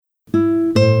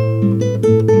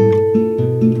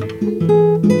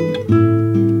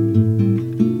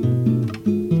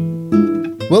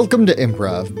Welcome to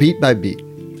Improv, Beat by Beat.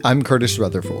 I'm Curtis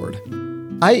Rutherford.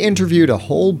 I interviewed a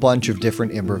whole bunch of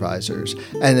different improvisers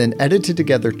and then edited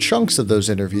together chunks of those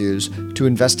interviews to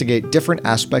investigate different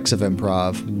aspects of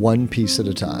improv, one piece at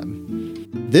a time.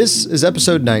 This is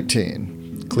episode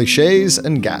 19, Cliches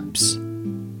and Gaps.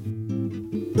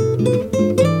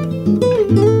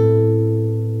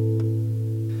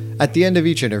 At the end of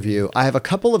each interview, I have a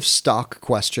couple of stock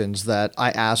questions that I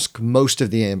ask most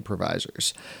of the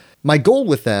improvisers. My goal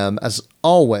with them, as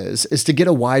always, is to get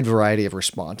a wide variety of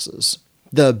responses.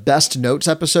 The Best Notes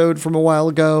episode from a while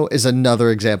ago is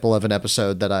another example of an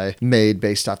episode that I made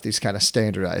based off these kind of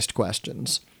standardized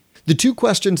questions. The two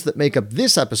questions that make up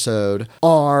this episode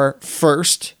are,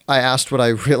 first, I asked what I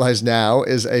realize now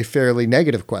is a fairly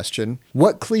negative question.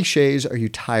 What cliches are you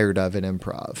tired of in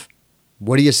improv?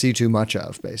 What do you see too much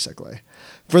of, basically?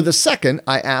 For the second,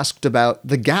 I asked about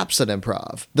the gaps in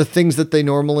improv, the things that they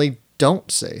normally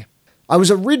don't see. I was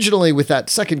originally, with that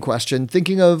second question,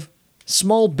 thinking of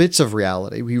small bits of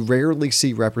reality we rarely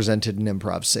see represented in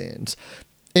improv scenes,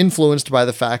 influenced by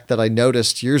the fact that I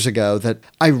noticed years ago that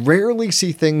I rarely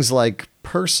see things like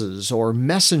purses or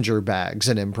messenger bags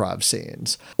in improv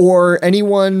scenes, or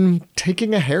anyone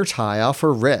taking a hair tie off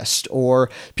her wrist, or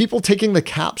people taking the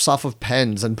caps off of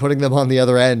pens and putting them on the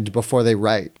other end before they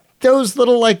write. Those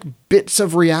little, bits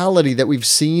of reality that we've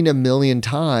seen a million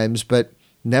times, but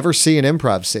never see in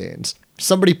improv scenes.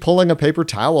 Somebody pulling a paper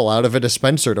towel out of a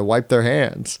dispenser to wipe their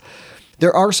hands.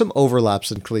 There are some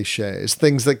overlaps in cliches,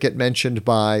 things that get mentioned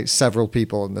by several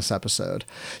people in this episode.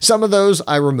 Some of those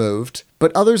I removed,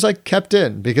 but others I kept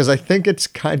in because I think it's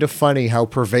kind of funny how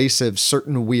pervasive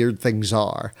certain weird things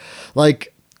are.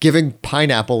 Like giving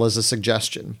pineapple as a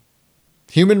suggestion.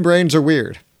 Human brains are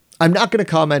weird. I'm not going to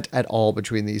comment at all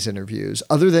between these interviews,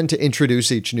 other than to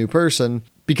introduce each new person,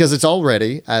 because it's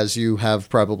already, as you have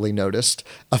probably noticed,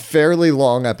 a fairly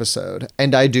long episode,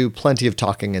 and I do plenty of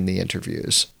talking in the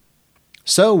interviews.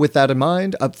 So, with that in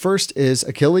mind, up first is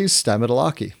Achilles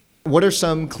Stamatilaki. What are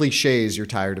some cliches you're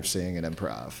tired of seeing in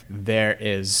improv? There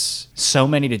is so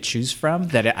many to choose from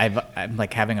that I'm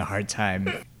having a hard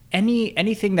time.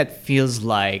 Anything that feels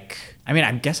like,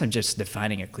 I guess I'm just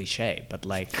defining a cliche, but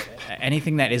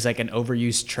anything that is an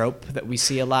overused trope that we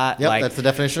see a lot. Yep, that's the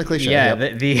definition of cliche. Yeah,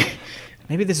 yep.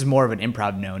 Maybe this is more of an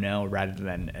improv no-no rather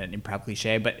than an improv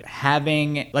cliche, but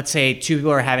having, let's say, two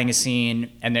people are having a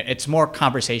scene and it's more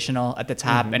conversational at the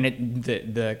top, and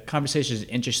the conversation is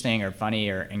interesting or funny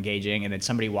or engaging, and then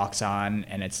somebody walks on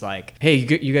and it's like, hey,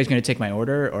 you guys gonna take my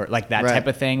order? Or that right. Type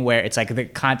of thing where it's the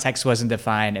context wasn't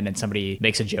defined and then somebody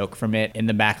makes a joke from it in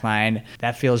the back line.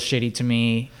 That feels shitty to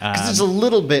me. Because it's a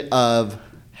little bit of,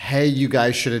 hey, you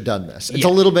guys should have done this. It's a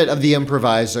little bit of the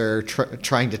improviser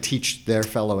trying to teach their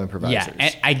fellow improvisers. Yeah,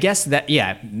 and I guess that,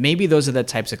 maybe those are the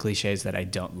types of cliches that I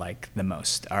don't like the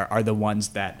most, are the ones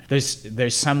that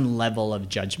there's some level of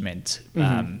judgment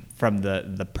from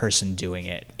the person doing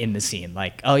it in the scene.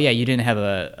 Oh, yeah, you didn't have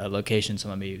a location, so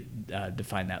let me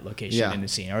define that location in the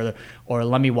scene. Or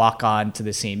let me walk on to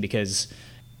the scene because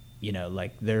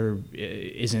there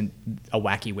isn't a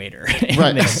wacky waiter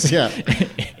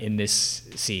in this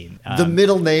scene. The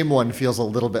middle name one feels a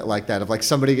little bit like that, of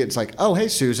somebody gets oh, hey,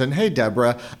 Susan, hey,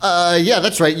 Deborah. Yeah,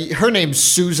 that's right. Her name's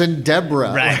Susan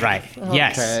Deborah. Right.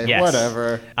 Okay, yes.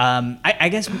 Whatever. I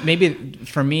guess maybe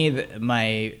for me,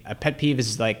 my pet peeve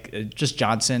is just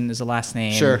Johnson is the last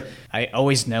name. Sure. I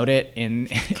always note it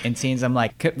in scenes. I'm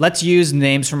let's use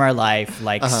names from our life.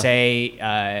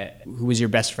 Say, who was your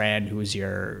best friend? Who was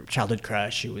your childhood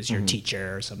crush? Who was your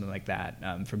teacher or something like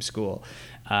that from school?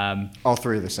 All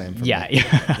three are the same for me.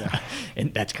 Yeah.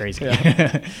 And that's crazy.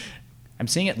 Yeah. I'm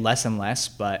seeing it less and less,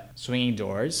 but swinging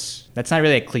doors, that's not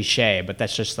really a cliche, but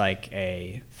that's just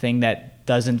a thing that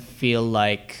doesn't feel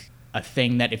like a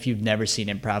thing that if you've never seen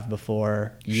improv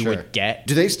before, you would get.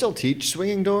 Do they still teach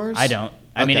swinging doors? I don't.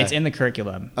 I mean, it's in the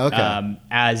curriculum. Okay.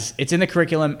 It's in the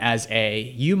curriculum as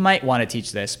you might want to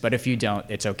teach this, but if you don't,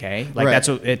 it's okay. Right. That's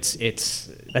what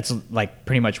that's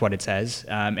pretty much what it says.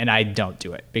 And I don't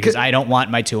do it because I don't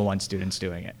want my 201 students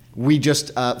doing it. We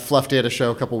just fluffed at a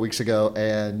show a couple weeks ago,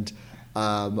 and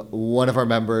one of our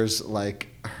members, some of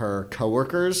her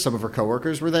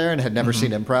coworkers were there and had never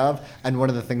seen improv. And one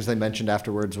of the things they mentioned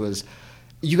afterwards was,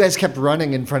 you guys kept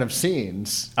running in front of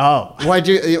scenes. Oh.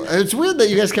 It's weird that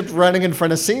you guys kept running in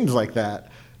front of scenes like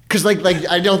that. Because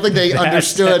I don't think they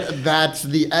understood that's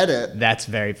the edit. That's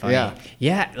very funny.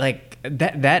 Yeah,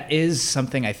 that is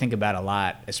something I think about a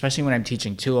lot, especially when I'm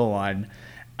teaching 201.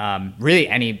 Really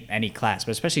any class,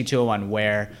 but especially 201,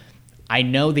 where I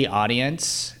know the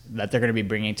audience that they're going to be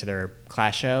bringing to their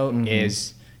class show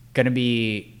is going to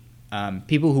be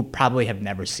people who probably have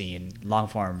never seen long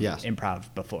form Yes.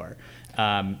 improv before.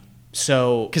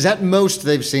 So Because at most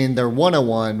they've seen their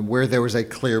 101 where there was a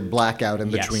clear blackout in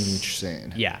Yes. between each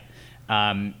scene. yeah.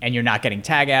 And you're not getting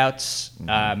tag outs.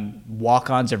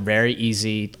 Walk-ons are very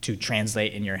easy to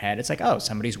translate in your head. It's like, oh,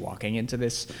 somebody's walking into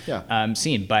this Yeah.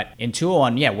 scene. But in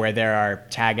 201, yeah, where there are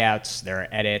tag outs, there are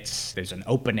edits, there's an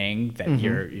opening that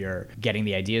you're getting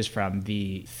the ideas from.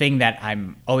 The thing that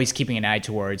I'm always keeping an eye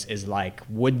towards is like,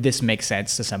 would this make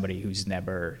sense to somebody who's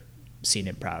never seen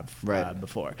improv Right.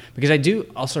 before? Because I do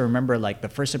also remember like the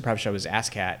first improv show was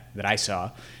ASCAT that I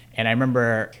saw. And I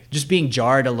remember just being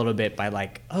jarred a little bit by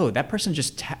like, oh, that person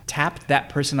just tapped that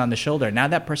person on the shoulder. Now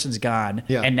that person's gone.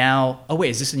 Yeah. And now, oh, wait,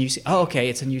 is this a new scene? Oh, okay,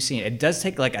 it's a new scene. It does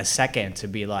take like a second to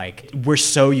be like, we're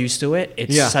so used to it.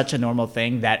 It's Yeah. such a normal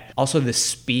thing that also the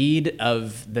speed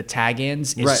of the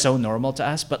tag-ins is Right. so normal to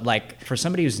us. But like for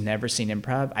somebody who's never seen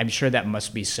improv, I'm sure that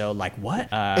must be so like, what?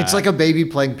 It's like a baby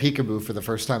playing peekaboo for the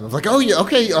first time. Of like, oh yeah,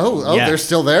 okay, oh, Yeah. they're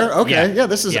still there. Okay, Yeah. yeah,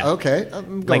 this is Yeah. okay.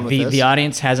 I'm going Like with this. the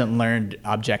audience hasn't learned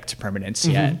object permanence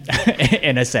yet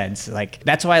in a sense. Like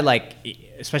that's why like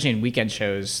especially in weekend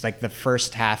shows, like the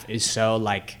first half is so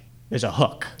like there's a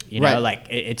hook, you know, Right. like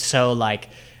it's so like,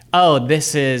 oh,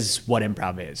 this is what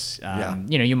improv is. Yeah.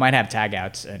 You know, you might have tag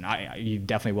outs and you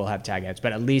definitely will have tag outs,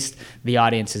 but at least the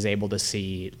audience is able to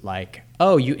see like,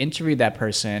 oh, you interviewed that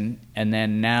person and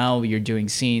then now you're doing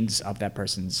scenes of that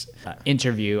person's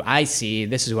interview. I see,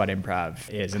 this is what improv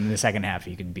is. And in the second half,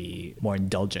 you can be more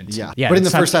indulgent. Yeah. But in the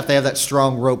it's not- first half, they have that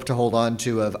strong rope to hold on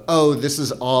to of, oh, this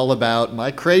is all about my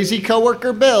crazy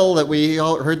coworker Bill that we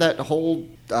all heard that whole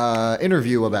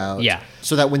interview about. Yeah.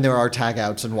 So that when there are tag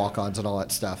outs and walk-ons and all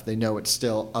that stuff, they know it's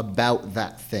still about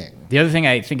that thing. The other thing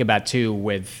I think about too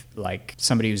with like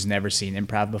somebody who's never seen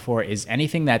improv before is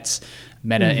anything that's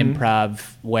meta improv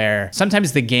where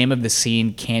sometimes the game of the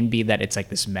scene can be that it's like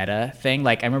this meta thing.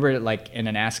 Like I remember like in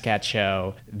an ASCAT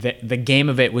show, the game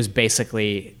of it was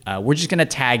basically we're just going to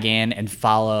tag in and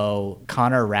follow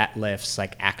Connor Ratliff's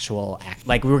like actual act.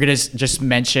 Like we were going to just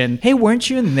mention, hey, weren't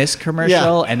you in this commercial?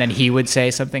 Yeah. And then he would say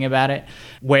something about it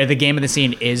where the game of the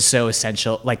scene is so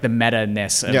essential. Like the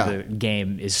meta-ness of Yeah. the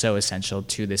game is so essential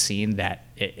to the scene that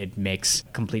it makes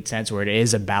complete sense where it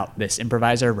is about this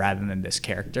improviser rather than this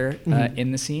character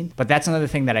in the scene. But that's another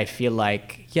thing that I feel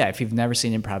like, yeah, if you've never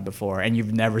seen improv before and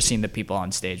you've never seen the people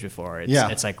on stage before, it's, Yeah.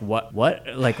 it's like, what,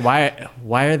 like,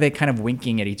 why are they kind of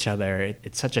winking at each other?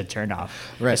 It's such a turnoff.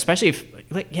 Right. Especially if,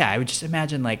 like, yeah, I would just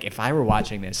imagine, like, if I were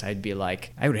watching this, I'd be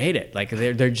like, I would hate it. Like,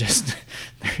 they're just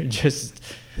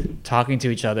talking to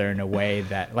each other in a way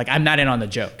that, like, I'm not in on the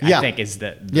joke. Yeah. I think is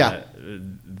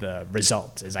the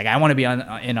result is like I want to be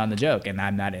in on the joke and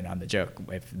I'm not in on the joke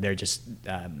if they're just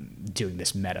doing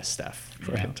this meta stuff.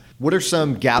 you know? What are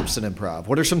some gaps in improv?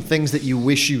 What are some things that you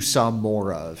wish you saw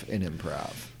more of in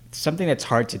improv? Something that's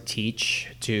hard to teach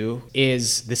too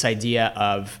is this idea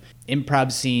of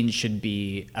improv scenes should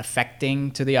be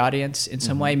affecting to the audience in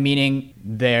some way, meaning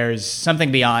there's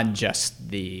something beyond just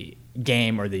the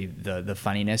game or the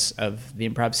funniness of the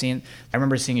improv scene. I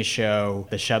remember seeing a show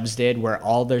the Shubs did where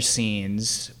all their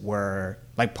scenes were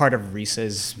like part of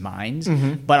Reese's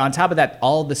mind, but on top of that,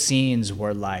 all the scenes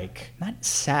were like not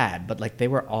sad, but like they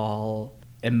were all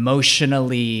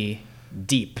emotionally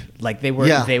deep. Like they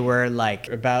were like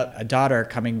about a daughter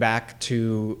coming back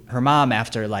to her mom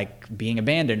after like being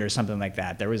abandoned or something like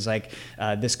that. There was like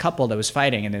this couple that was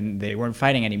fighting and then they weren't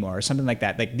fighting anymore or something like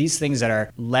that. Like these things that are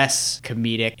less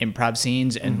comedic improv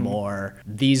scenes and more,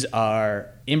 these are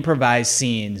improvised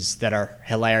scenes that are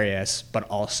hilarious, but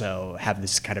also have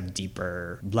this kind of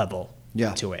deeper level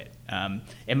to it.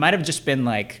 It might have just been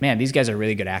like, man, these guys are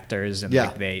really good actors and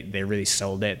like they really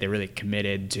sold it. They really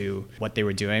committed to what they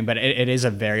were doing. But it is a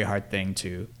very hard thing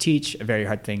to teach, a very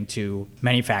hard thing to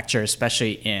manufacture,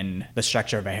 especially in the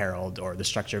structure of a Herald or the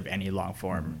structure of any long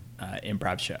form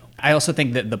improv show. I also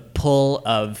think that the pull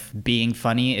of being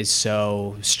funny is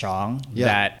so strong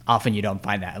that often you don't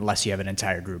find that unless you have an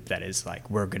entire group that is like,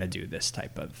 we're going to do this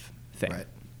type of thing. Right.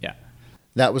 Yeah.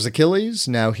 That was Achilles.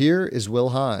 Now here is Will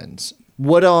Hines.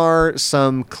 What are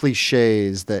some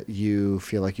cliches that you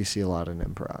feel like you see a lot in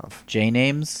improv? J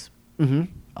names. Mm-hmm.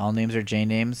 All names are J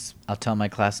names. I'll tell my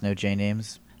class no J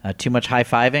names. Too much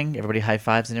high-fiving. Everybody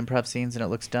high-fives in improv scenes and it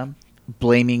looks dumb.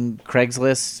 Blaming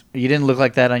Craigslist. You didn't look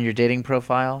like that on your dating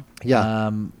profile. Yeah.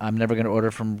 I'm never going to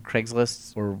order from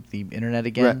Craigslist or the internet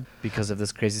again Right. because of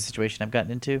this crazy situation I've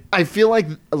gotten into. I feel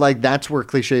like that's where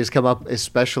cliches come up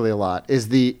especially a lot. Is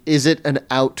it an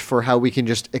out for how we can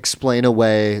just explain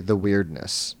away the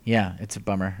weirdness? Yeah, it's a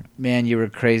bummer. Man, you were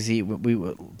crazy. We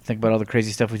think about all the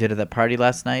crazy stuff we did at that party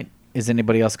last night. Is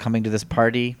anybody else coming to this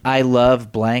party? I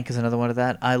love blank is another one of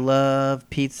that. I love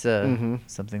pizza.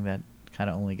 Something that kind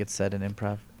of only gets said in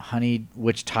improv. Honey,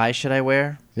 which tie should I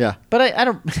wear? Yeah. But I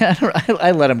don't,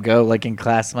 I let them go like in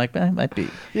class. I'm like, it might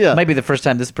be the first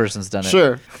time this person's done it.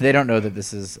 Sure. They don't know that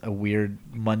this is a weird,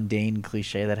 mundane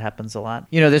cliche that happens a lot.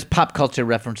 There's pop culture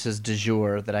references du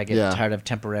jour that I get tired of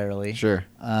temporarily. Sure.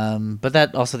 But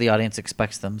that also the audience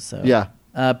expects them. So Yeah.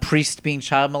 Priest being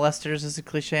child molesters is a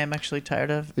cliche I'm actually tired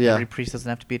of. Yeah. Every priest doesn't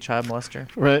have to be a child molester.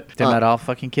 Right. They're not all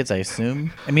fucking kids, I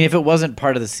assume. I mean, if it wasn't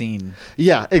part of the scene,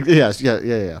 Yeah. Yes.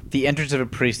 Yeah. the entrance of a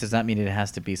priest does not mean it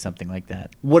has to be something like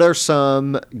that. What are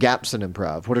some gaps in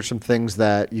improv? What are some things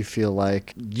that you feel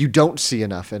like you don't see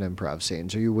enough in improv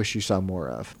scenes or you wish you saw more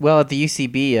of? Well, at the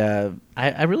UCB,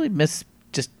 I really miss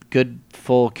just good,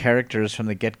 full characters from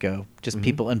the get-go. Just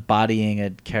people embodying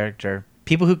a character.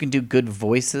 People who can do good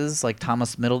voices, like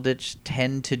Thomas Middleditch,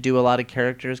 tend to do a lot of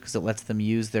characters because it lets them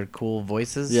use their cool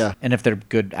voices. Yeah. And if they're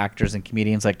good actors and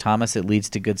comedians like Thomas, it leads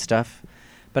to good stuff.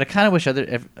 But I kind of wish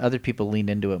other people leaned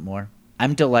into it more.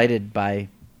 I'm delighted by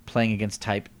playing against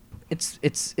type.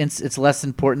 It's less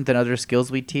important than other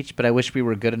skills we teach, but I wish we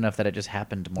were good enough that it just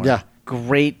happened more. Yeah.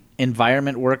 Great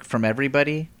environment work from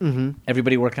everybody. Mm-hmm.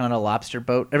 Everybody working on a lobster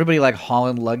boat. Everybody like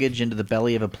hauling luggage into the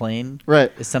belly of a plane.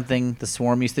 Right. Is something the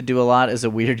Swarm used to do a lot as a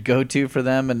weird go-to for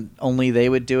them, and only they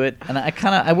would do it. And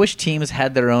I wish teams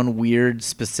had their own weird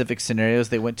specific scenarios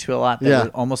they went to a lot.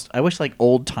 That were I wish like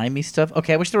old-timey stuff.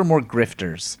 Okay, I wish there were more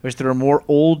grifters. I wish there were more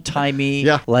old-timey,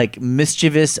 like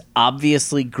mischievous,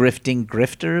 obviously grifting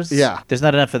grifters. Yeah. There's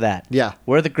not enough of that. Yeah.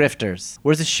 Where are the grifters?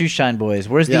 Where's the shoeshine boys?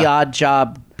 Where's the odd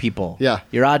job people? Yeah.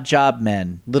 Your odd job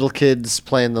men. Little kids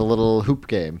playing the little hoop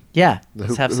game. Yeah. The Let's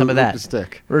hoop- have some of hoop that. and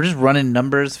stick. We're just running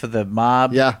numbers for the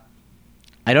mob. Yeah.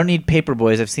 I don't need paper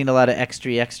boys. I've seen a lot of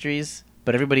extras,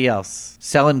 but everybody else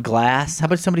selling glass. How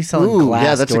about somebody selling glass?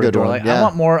 Yeah, that's a door to good door? one. Like, Yeah. I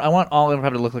want more. I want all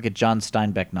improv to look like a John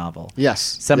Steinbeck novel.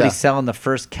 Yes. Somebody Yeah. selling the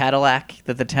first Cadillac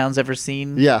that the town's ever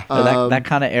seen. Yeah. Or that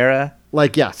kind of era.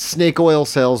 Like, snake oil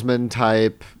salesman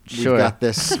type. Sure.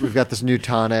 We've got this new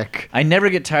tonic. I never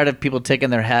get tired of people taking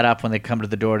their hat off when they come to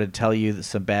the door to tell you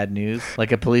some bad news.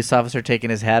 Like a police officer taking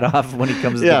his hat off when he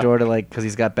comes to the door because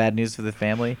he's got bad news for the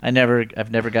family. I've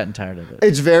never gotten tired of it.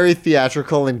 It's very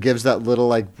theatrical and gives that little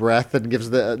like breath and gives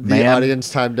the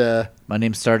audience time to. My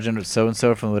name's Sergeant so and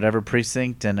so from whatever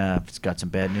precinct, and it's got some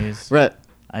bad news. Right.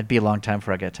 I'd be a long time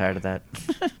before I got tired of that.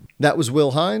 That was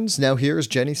Will Hines. Now here's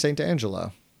Jenny St.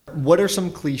 Angelo. What are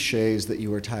some cliches that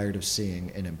you are tired of seeing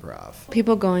in improv?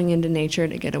 People going into nature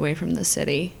to get away from the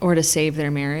city or to save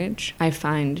their marriage, I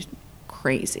find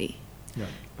crazy. Yeah.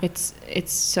 It's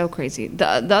so crazy. The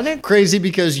other Crazy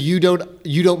because you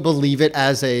don't believe it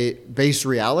as a base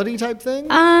reality type thing,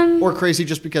 or crazy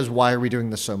just because why are we doing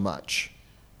this so much?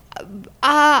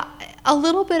 a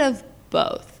little bit of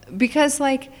both, because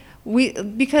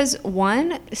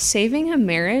one, saving a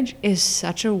marriage is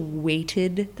such a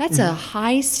weighted, that's a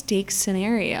high stakes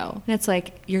scenario. And it's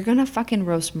like, you're gonna fucking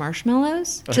roast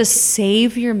marshmallows to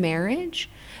save your marriage?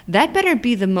 That better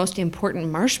be the most important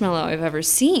marshmallow I've ever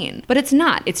seen. But it's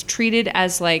not. It's treated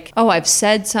as like, oh, I've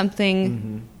said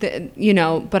something that,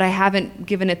 but I haven't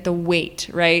given it the weight,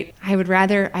 right? I would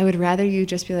rather you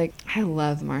just be like, I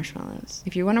love marshmallows.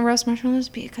 If you want to roast marshmallows,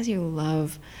 be because you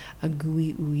love a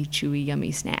gooey, ooey, chewy,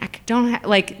 yummy snack.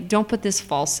 Don't put this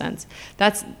false sense.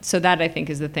 That I think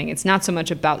is the thing. It's not so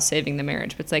much about saving the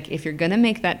marriage, but it's like, if you're gonna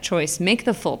make that choice, make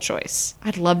the full choice.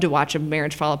 I'd love to watch a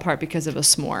marriage fall apart because of a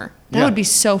s'more. That would be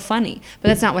so funny, but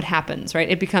that's not what happens, right?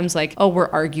 It becomes like, oh, we're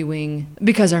arguing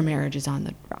because our marriage is on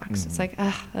the rocks. It's like,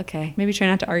 okay, maybe try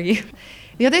not to argue.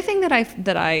 The other thing that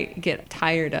I get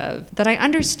tired of, that I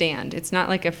understand, it's not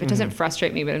like, if it doesn't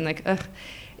frustrate me, but I'm like,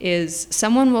 is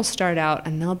someone will start out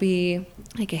and they'll be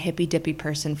like a hippy dippy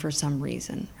person for some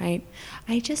reason, right?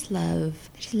 I just love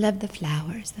the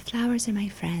flowers. The flowers are my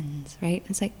friends, right?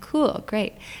 It's like, cool,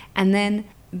 great. And then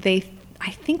I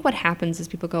think what happens is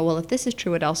people go, well, if this is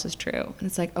true, what else is true? And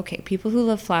it's like, okay, people who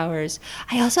love flowers,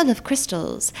 I also love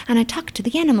crystals, and I talk to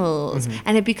the animals.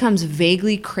 And it becomes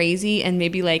vaguely crazy and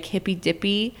maybe like hippy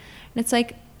dippy. And it's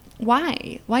like,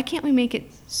 why? Why can't we make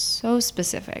it so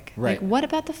specific? Right. Like, what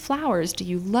about the flowers do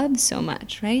you love so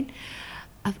much, right?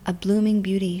 A blooming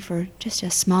beauty for just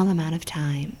a small amount of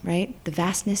time, right? The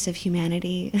vastness of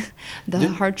humanity, the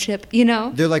hardship,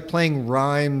 They're like playing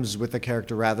rhymes with the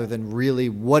character rather than really,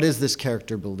 what does this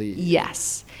character believe?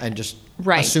 Yes. And just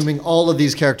Right. assuming all of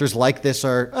these characters like this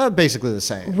are basically the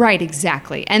same. Right,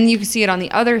 exactly. And you can see it on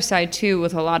the other side, too,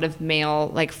 with a lot of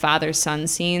male, like, father-son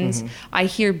scenes. I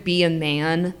hear be a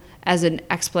man as an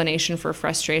explanation for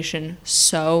frustration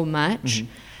so much.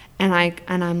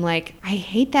 And I'm like, I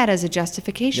hate that as a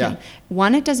justification. Yeah.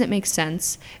 One, it doesn't make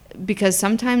sense because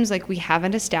sometimes like we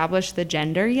haven't established the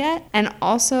gender yet. And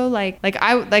also like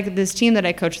this team that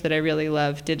I coached that I really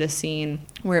love did a scene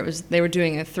where they were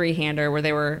doing a 3-hander where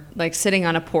they were like sitting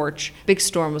on a porch. Big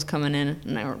storm was coming in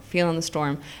and they were feeling the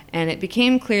storm. And it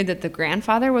became clear that the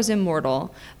grandfather was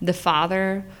immortal. The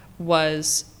father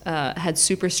was had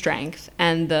super strength,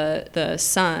 and the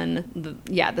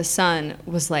son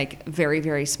was like very,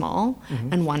 very small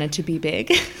and wanted to be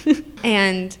big.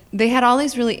 And they had all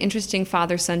these really interesting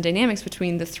father-son dynamics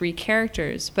between the 3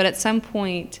 characters, but at some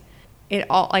point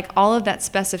all of that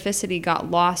specificity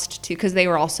got lost too, because they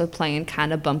were also playing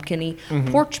kind of bumpkiny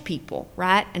porch people,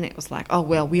 right? And it was like, oh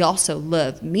well, we also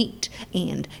love meat,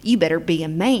 and you better be a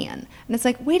man. And it's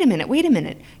like, wait a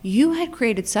minute, you had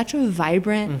created such a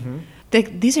vibrant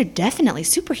these are definitely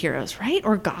superheroes, right?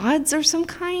 Or gods or some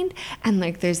kind. And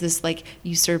like there's this like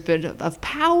usurpation of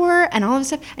power and all of this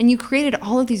stuff. And you created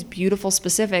all of these beautiful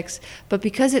specifics, but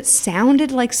because it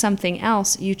sounded like something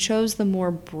else, you chose the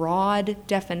more broad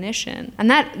definition.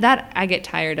 And that I get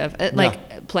tired of.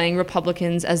 Like playing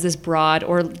Republicans as this broad,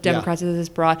 or Democrats as this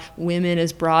broad, women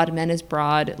as broad, men as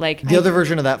broad. Like the other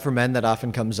version of that for men that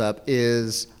often comes up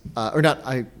is,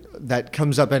 that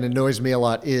comes up and annoys me a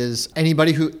lot is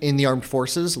anybody who in the armed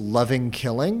forces loving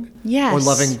killing or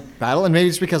loving battle. And maybe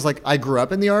it's because like I grew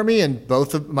up in the army, and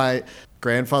both of my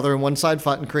grandfather on one side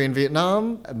fought in Korean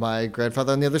Vietnam. My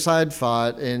grandfather on the other side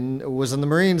was in the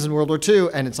Marines in World War II.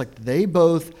 And it's like they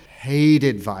both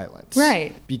hated violence.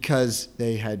 Right. Because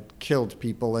they had killed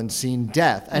people and seen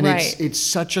death. And it's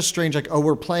such a strange, like,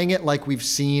 we're playing it like we've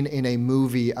seen in a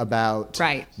movie about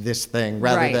this thing,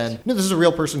 rather than, no, this is a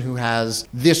real person who has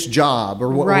this job or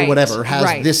whatever,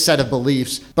 has this set of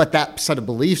beliefs, but that set of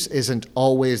beliefs isn't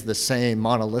always the same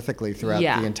monolithically throughout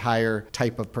the entire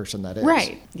type of person that is.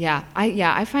 Right. Yeah.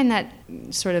 I find that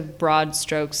sort of broad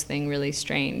strokes thing really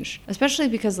strange, especially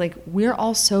because like we're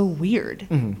all so weird.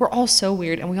 We're all so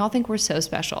weird, and we all think we're so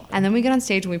special. And then we get on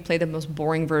stage and we play the most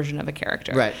boring version of a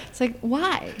character. Right. It's like,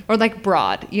 why? Or like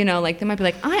broad, like they might be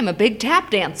like, I'm a big tap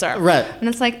dancer. Right. And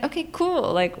it's like, okay,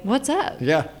 cool. Like, what's up?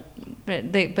 Yeah.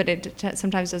 But it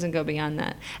sometimes doesn't go beyond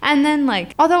that. And then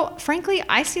like, although frankly,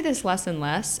 I see this less and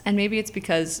less, and maybe it's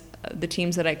because the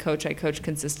teams that I coach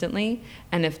consistently.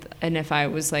 And if I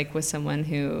was like with someone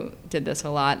who did this a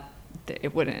lot,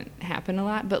 it wouldn't happen a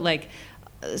lot. But like,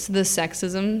 the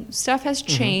sexism stuff has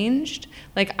changed.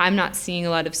 Like, I'm not seeing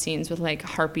a lot of scenes with like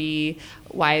harpy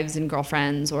wives and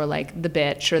girlfriends, or like the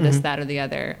bitch, or this, that, or the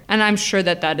other. And I'm sure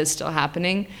that is still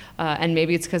happening. And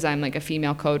maybe it's because I'm like a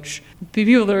female coach.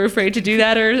 People are afraid to do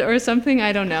that or something.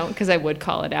 I don't know, because I would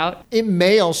call it out. It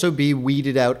may also be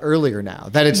weeded out earlier now.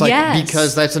 That it's like,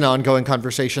 because that's an ongoing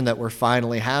conversation that we're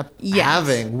finally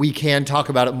having, we can talk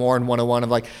about it more in 101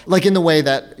 of like in the way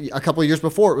that a couple of years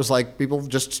before it was like people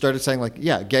just started saying like,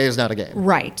 yeah, gay is not a game.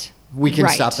 Right. We can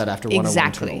stop that after 101.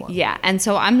 Exactly. Yeah. And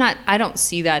so I don't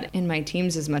see that in my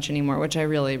teams as much anymore, which I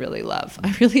really, really love.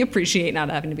 I really appreciate not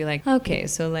having to be like, okay,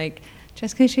 so like,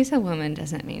 just because she's a woman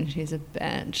doesn't mean she's a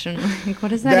bitch. And like, what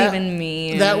does that even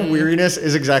mean? That weariness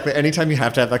is exactly, anytime you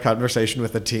have to have that conversation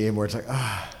with a team where it's like,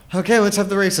 okay, let's have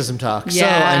the racism talk.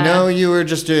 Yeah. So I know you were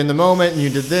just in the moment and you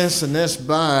did this and this,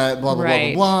 but blah, blah, blah,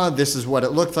 blah, blah. This is what it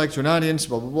looked like to an audience,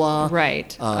 blah, blah, blah.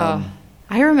 Right.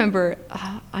 I remember,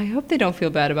 I hope they don't feel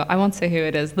bad about, I won't say who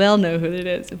it is. They'll know who it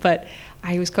is. But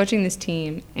I was coaching this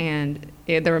team, and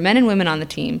there were men and women on the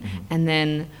team. And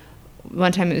then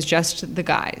one time it was just the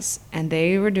guys. And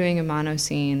they were doing a mono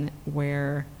scene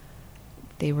where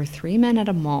they were 3 men at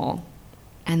a mall.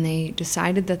 And they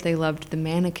decided that they loved the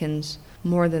mannequins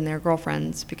more than their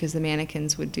girlfriends, because the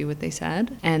mannequins would do what they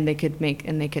said, and they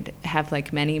could have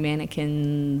like many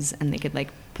mannequins, and they could like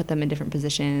put them in different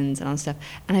positions and all this stuff.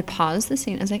 And I paused the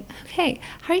scene. I was like, okay,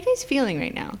 how are you guys feeling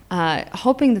right now?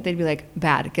 Hoping that they'd be like,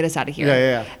 bad, get us out of here.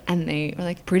 Yeah. And they were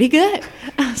like, pretty good.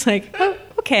 I was like, oh,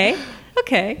 okay.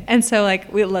 And so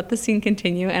like we let the scene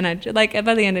continue, and I like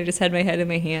by the end I just had my head in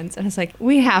my hands, and I was like,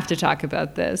 we have to talk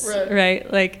about this, right?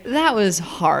 Like, that was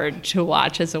hard to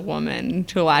watch as a woman,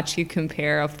 to watch you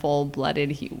compare a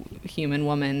full-blooded human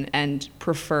woman and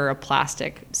prefer a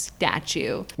plastic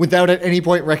statue without at any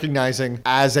point recognizing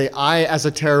I as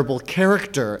a terrible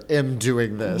character am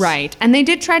doing this. Right. And they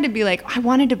did try to be like, I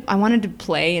wanted to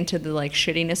play into the like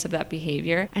shittiness of that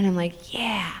behavior, and I'm like,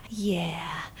 yeah.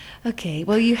 okay,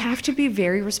 well, you have to be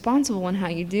very responsible in how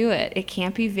you do it. It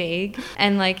can't be vague.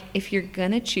 And like, if you're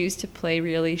going to choose to play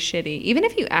really shitty, even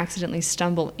if you accidentally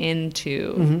stumble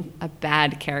into a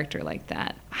bad character like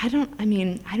that, I don't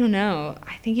know.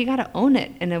 I think you got to own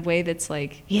it in a way that's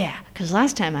like, yeah, because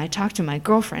last time I talked to my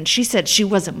girlfriend, she said she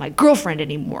wasn't my girlfriend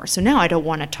anymore. So now I don't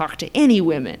want to talk to any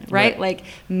women, right? Like,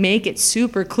 make it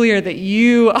super clear that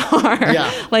you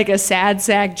are like a sad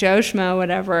sack Joe Schmo,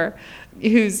 whatever,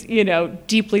 who's, you know,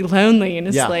 deeply lonely and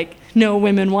is like, no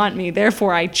women want me,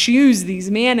 therefore I choose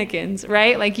these mannequins,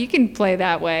 right? Like, you can play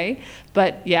that way.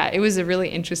 But yeah, it was a really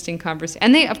interesting conversation.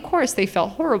 And they, of course, they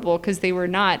felt horrible because they were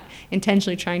not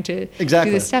intentionally trying to do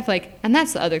this stuff. Like, and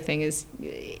that's the other thing is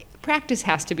practice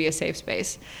has to be a safe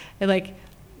space. And like,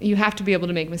 you have to be able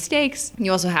to make mistakes.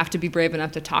 You also have to be brave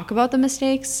enough to talk about the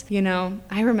mistakes. You know,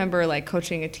 I remember like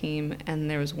coaching a team and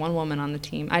there was one woman on the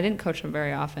team. I didn't coach them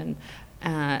very often.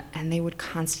 And they would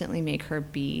constantly make her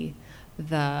be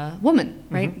the woman,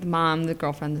 right? The mom, the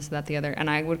girlfriend, this, that, the other. And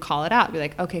I would call it out, be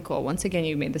like, okay, cool. Once again,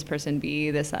 you made this person be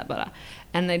this, that, blah.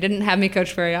 And they didn't have me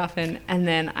coach very often. And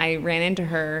then I ran into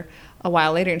her a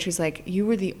while later and she's like, you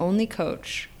were the only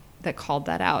coach that called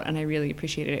that out. And I really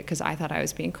appreciated it because I thought I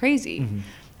was being crazy.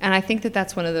 And I think that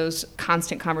that's one of those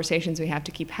constant conversations we have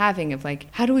to keep having of like,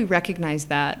 how do we recognize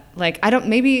that? Like,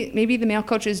 maybe the male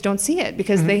coaches don't see it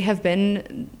because they have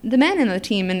been the men in the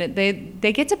team and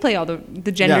they get to play all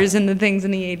the genders and the things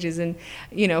and the ages. And,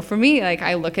 you know, for me, like,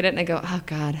 I look at it and I go, oh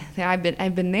God, I've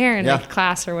been there in like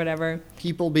class or whatever.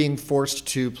 People being forced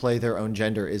to play their own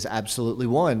gender is absolutely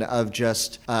one of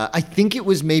just, I think it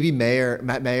was maybe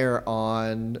Matt Mayer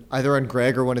on either on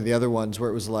Greg or one of the other ones where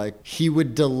it was like, he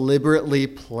would deliberately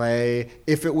play,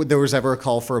 if there was ever a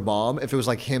call for a bomb, if it was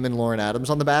like him and Lauren Adams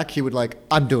on the back, he would like,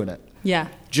 I'm doing it. Yeah.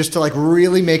 Just to like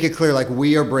really make it clear, like,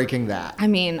 we are breaking that. I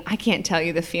mean, I can't tell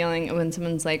you the feeling when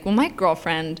someone's like, well, my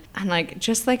girlfriend, and like,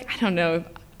 just like, I don't know,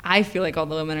 I feel like all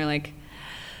the women are like,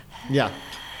 yeah.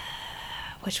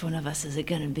 Which one of us is it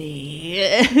going to be?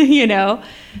 You know,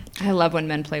 I love when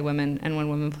men play women and when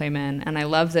women play men. And I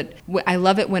love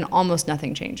it when almost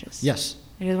nothing changes. Yes.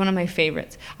 It is one of my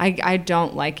favorites. I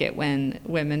don't like it when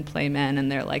women play men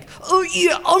and they're like, oh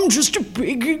yeah, I'm just a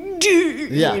big dude.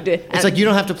 Yeah. It's like, you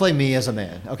don't have to play me as a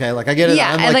man. Okay. Like, I get it.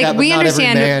 Yeah. I'm like that, but we not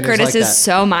understand every man Curtis is like that.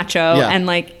 so macho and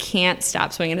like can't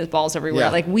stop swinging his balls everywhere. Yeah.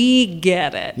 Like, we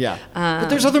get it. Yeah. But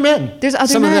there's other men.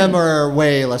 Some of them are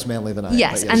way less manly than I am.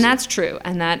 Yes. And that's true.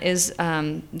 And that is,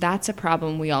 that's a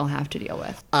problem we all have to deal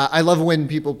with. I love when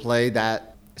people play that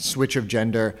switch of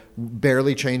gender,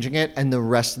 barely changing it, and the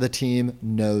rest of the team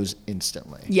knows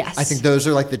instantly. Yes. I think those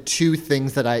are like the two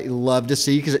things that I love to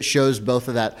see because it shows both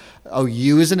of that. Oh,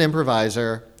 you as an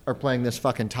improviser are playing this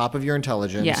fucking top of your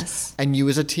intelligence. Yes. And you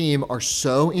as a team are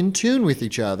so in tune with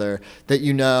each other that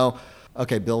you know,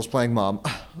 okay, Bill's playing mom.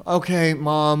 Okay,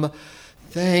 mom.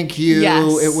 Thank you.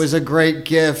 Yes. It was a great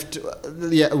gift.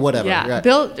 Yeah, whatever. Yeah. Right.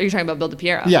 Bill, are you talking about Bill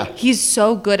DiPiero? Yeah. He's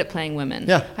so good at playing women.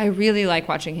 Yeah. I really like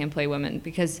watching him play women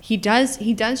because he does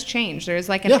change. There's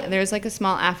like a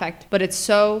small affect, but it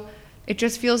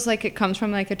just feels like it comes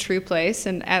from like a true place.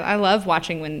 And I love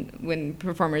watching when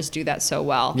performers do that so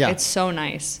well. Yeah. It's so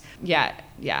nice. Yeah.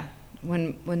 Yeah.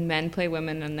 When men play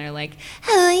women and they're like,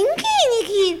 oh, I'm kind of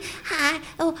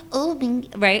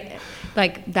cute. Right?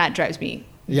 Like, that drives me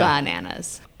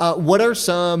bananas. What are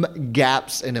some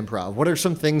gaps in improv? What are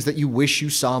some things that you wish you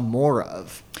saw more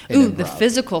of in improv? The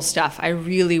physical stuff I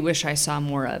really wish I saw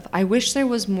more of. I wish there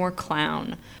was more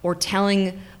clown or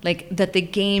telling like that the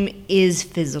game is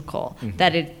physical,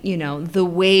 that it, you know, the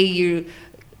way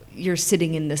you're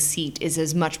sitting in the seat is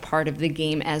as much part of the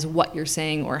game as what you're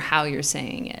saying or how you're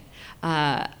saying it.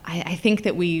 I think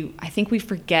we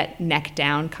forget neck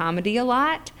down comedy a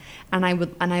lot. And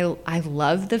I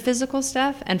love the physical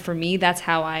stuff. And for me, that's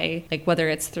how I, like, whether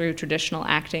it's through traditional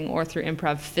acting or through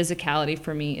improv, physicality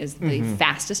for me is the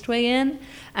fastest way in.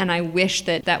 And I wish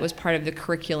that was part of the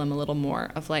curriculum a little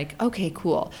more of like, okay,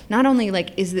 cool. Not only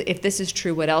like, if this is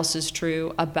true, what else is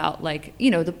true about, like, you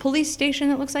know, the police station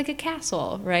that looks like a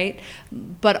castle, right?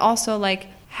 But also like,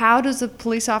 how does a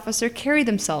police officer carry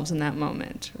themselves in that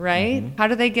moment, right? How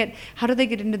do they get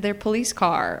into their police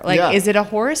car? Like, is it a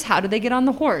horse? How do they get on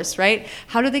the horse, right?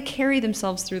 How do they carry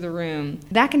themselves through the room?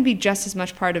 That can be just as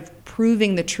much part of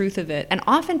proving the truth of it. And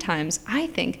oftentimes, I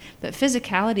think that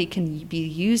physicality can be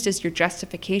used as your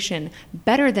justification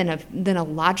better than a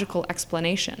logical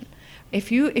explanation. If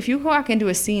you walk into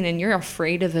a scene and you're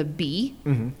afraid of a bee,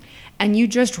 and you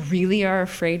just really are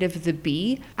afraid of the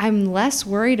bee, I'm less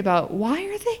worried about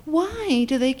why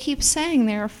do they keep saying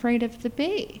they're afraid of the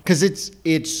bee? Because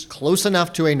it's close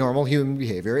enough to a normal human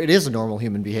behavior. It is a normal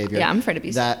human behavior. Yeah, I'm afraid of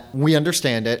bees. That we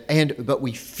understand it, but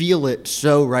we feel it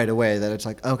so right away that it's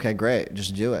like, okay, great,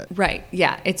 just do it. Right.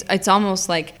 Yeah. It's almost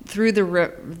like through the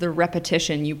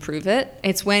repetition you prove it.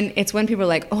 It's when people are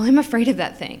like, oh, I'm afraid of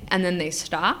that thing, and then they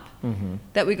stop.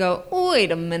 That we go, oh,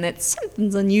 wait a minute,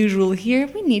 something's unusual here.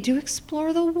 We need to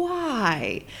explore the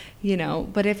why,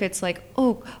 But if it's like,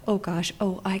 oh gosh,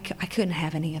 I couldn't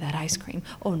have any of that ice cream.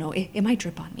 Oh no, it might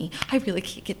drip on me. I really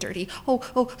can't get dirty.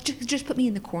 Just put me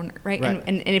in the corner, right?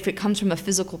 And if it comes from a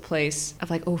physical place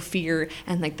of like, fear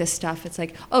and like this stuff, it's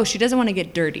like, she doesn't want to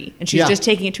get dirty, and she's just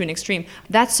taking it to an extreme.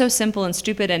 That's so simple and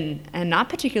stupid and not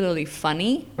particularly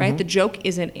funny, right? The joke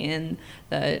isn't in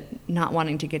the not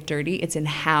wanting to get dirty. It's in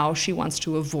how she wants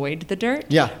to avoid the dirt.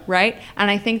 Yeah. Right? And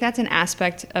I think that's an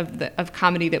aspect of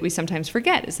comedy that we sometimes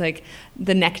forget. It's like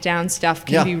the neck down stuff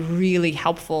can be really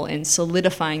helpful in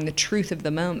solidifying the truth of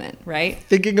the moment, right?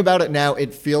 Thinking about it now,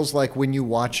 it feels like when you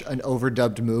watch an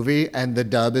overdubbed movie and the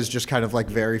dub is just kind of like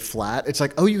very flat. It's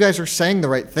like, you guys are saying the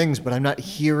right things, but I'm not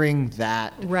hearing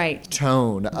that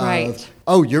tone of,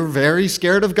 you're very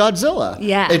scared of Godzilla.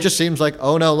 Yeah. It just seems like,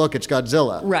 oh no, look, it's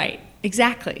Godzilla. Right.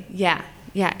 Exactly. Yeah.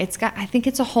 Yeah, I think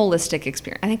it's a holistic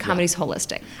experience. I think comedy's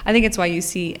holistic. I think it's why you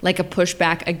see like a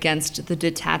pushback against the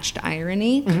detached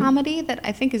irony comedy that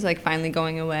I think is like finally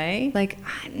going away. Like,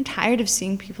 I'm tired of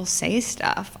seeing people say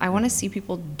stuff. I want to see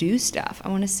people do stuff. I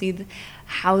want to see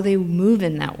how they move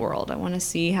in that world. I want to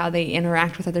see how they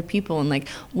interact with other people, and like,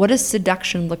 what does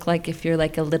seduction look like if you're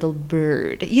like a little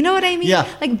bird? You know what I mean? Yeah.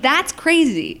 Like, that's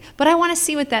crazy, but I want to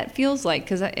see what that feels like,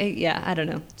 because I don't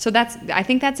know. So I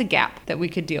think that's a gap that we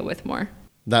could deal with more.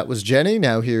 That was Jenny.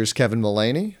 Now here's Kevin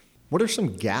Mullaney. What are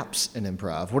some gaps in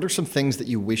improv? What are some things that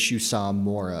you wish you saw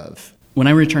more of? When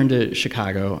I returned to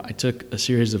Chicago, I took a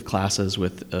series of classes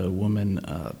with a woman,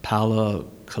 Paola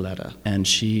Coletta, and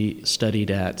she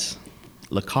studied at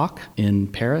Lecoq in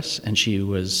Paris, and she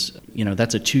was,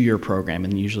 that's a 2-year program,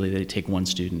 and usually they take one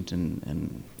student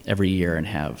and every year and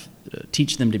have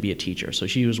teach them to be a teacher. So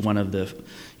she was one of the,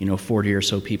 40 or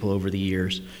so people over the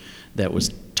years that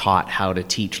was taught how to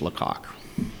teach Lecoq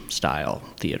style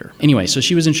theater. Anyway, so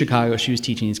she was in Chicago, she was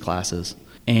teaching these classes,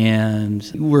 and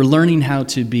we're learning how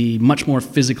to be much more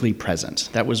physically present.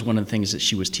 That was one of the things that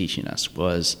she was teaching us,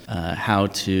 was how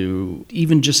to,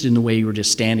 even just in the way you were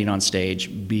just standing on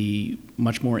stage, be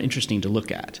much more interesting to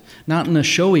look at. Not in a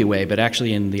showy way, but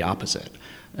actually in the opposite.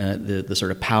 The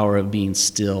sort of power of being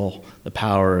still, the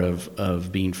power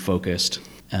of being focused,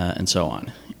 and so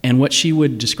on. And what she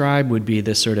would describe would be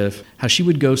this sort of how she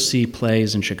would go see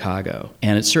plays in Chicago,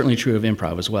 and it's certainly true of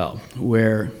improv as well,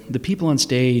 where the people on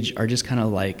stage are just kind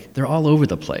of like, they're all over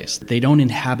the place. They don't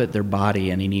inhabit their body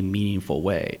in any meaningful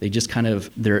way. They just kind of,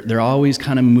 they're always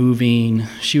kind of moving.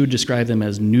 She would describe them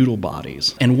as noodle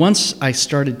bodies. And once I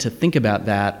started to think about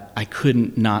that, I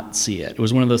couldn't not see it. It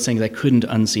was one of those things I couldn't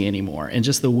unsee anymore. And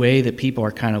just the way that people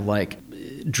are kind of like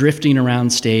drifting around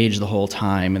stage the whole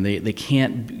time, and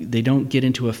they don't get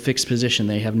into a fixed position.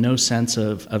 They have no sense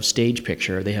of stage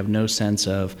picture. They have no sense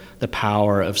of the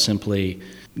power of simply,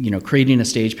 creating a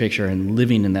stage picture and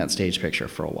living in that stage picture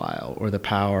for a while, or the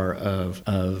power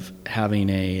of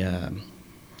having a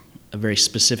very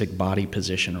specific body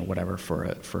position or whatever for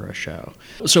a show.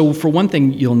 So for one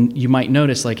thing, you might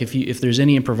notice, like if there's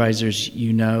any improvisers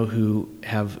who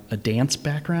have a dance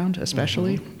background,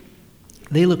 especially.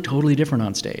 They look totally different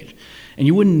on stage, and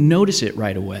you wouldn't notice it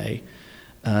right away.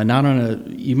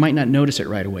 You might not notice it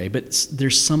right away, but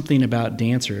there's something about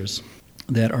dancers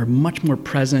that are much more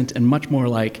present and much more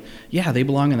like, yeah, they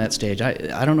belong on that stage.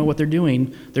 I don't know what they're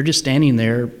doing. They're just standing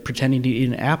there pretending to eat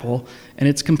an apple, and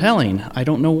it's compelling. I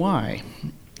don't know why.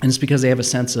 And it's because they have a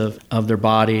sense of their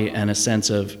body and a sense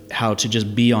of how to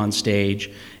just be on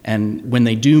stage, and when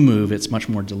they do move, it's much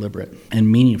more deliberate and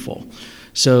meaningful.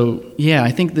 So, yeah,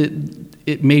 I think that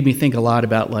it made me think a lot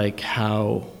about like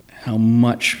how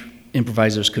much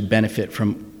improvisers could benefit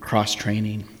from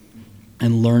cross-training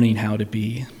and learning how to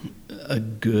be a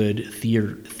good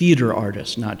theater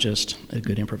artist, not just a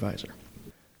good improviser.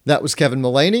 That was Kevin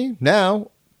Mullaney. Now,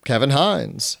 Kevin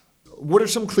Hines. What are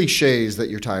some cliches that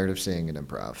you're tired of seeing in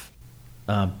improv?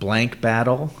 Blank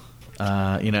battle.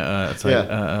 It's like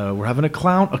we're having a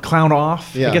clown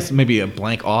off. Yeah. I guess maybe a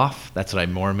blank off. That's what I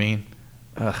more mean.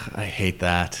 I hate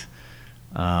that.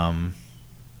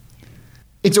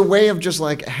 It's a way of just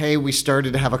like, hey, we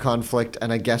started to have a conflict,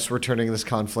 and I guess we're turning this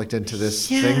conflict into this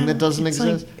thing that doesn't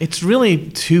exist. Like, it's really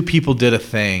two people did a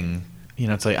thing.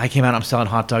 It's like, I came out, I'm selling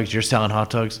hot dogs, you're selling hot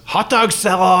dogs. Hot dogs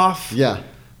sell off. Yeah.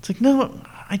 It's like, no,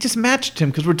 I just matched him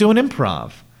because we're doing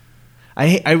improv.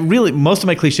 I really, most of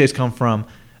my cliches come from,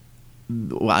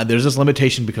 well, there's this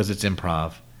limitation because it's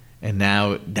improv, and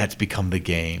now that's become the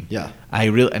game. Yeah.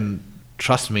 And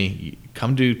trust me,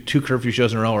 come do 2 Curfew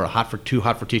shows in a row or 2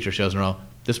 Hot for Teacher shows in a row,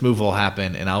 this move will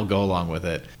happen, and I'll go along with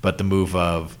it. But the move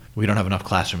of, we don't have enough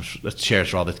chairs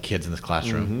for all the kids in this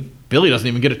classroom. Mm-hmm. Billy doesn't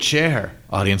even get a chair.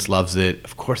 Audience loves it.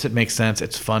 Of course it makes sense.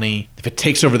 It's funny. If it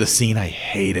takes over the scene, I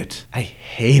hate it. I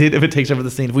hate it if it takes over the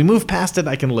scene. If we move past it,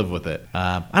 I can live with it.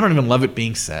 I don't even love it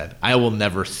being said. I will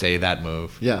never say that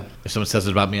move. Yeah. If someone says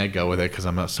it about me, I go with it because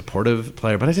I'm a supportive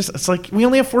player. But it's like, we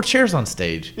only have 4 chairs on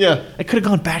stage. Yeah. I could have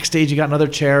gone backstage and got another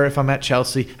chair if I'm at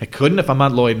Chelsea. I couldn't if I'm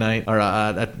at Lloyd Night or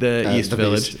at the East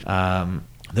Village.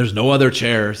 There's no other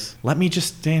chairs. Let me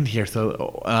just stand here.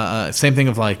 So same thing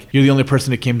of like, you're the only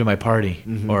person who came to my party.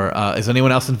 Mm-hmm. Or is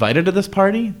anyone else invited to this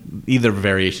party? Either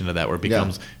variation of that where it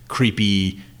becomes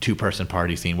creepy 2-person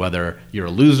party scene, whether you're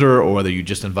a loser or whether you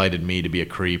just invited me to be a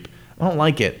creep. I don't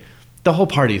like it. The whole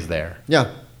party's there.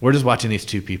 Yeah. We're just watching these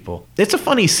 2 people. It's a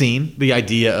funny scene, the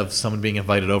idea of someone being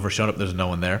invited over, showing up, there's no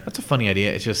one there. That's a funny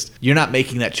idea. It's just, you're not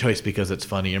making that choice because it's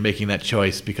funny. You're making that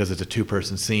choice because it's a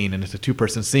 2-person scene, and it's a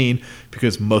 2-person scene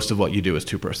because most of what you do is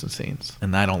 2-person scenes.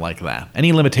 And I don't like that.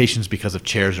 Any limitations because of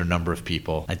chairs or number of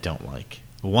people, I don't like.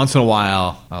 Once in a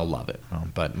while, I'll love it,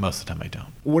 but most of the time I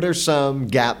don't. What are some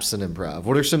gaps in improv?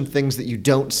 What are some things that you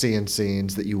don't see in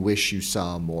scenes that you wish you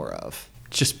saw more of?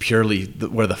 Just purely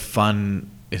where the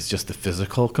fun is just the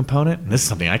physical component. And this is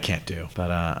something I can't do.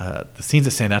 But the scenes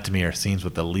that stand out to me are scenes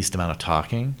with the least amount of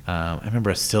talking. I remember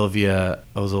a Sylvia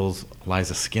Ozel's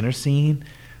Liza Skinner scene.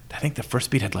 I think the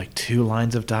first beat had like 2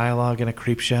 lines of dialogue in a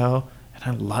creep show.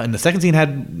 And the second scene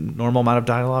had normal amount of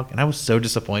dialogue. And I was so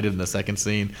disappointed in the second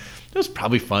scene. It was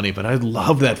probably funny, but I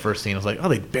loved that first scene. I was like, oh,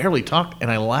 they barely talk. And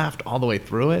I laughed all the way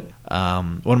through it.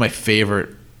 One of my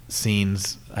favorite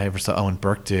scenes I ever saw Owen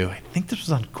Burke do, I think this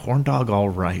was on Corn Dog All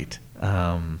Right.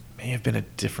 May have been I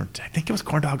think it was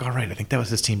Corn Dog All Right. I think that was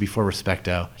his team before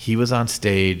Respecto. He was on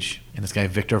stage, and this guy,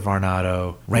 Victor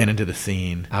Varnado, ran into the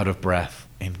scene out of breath.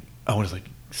 And Owen was like,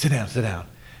 sit down,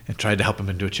 and tried to help him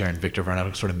into a chair, and Victor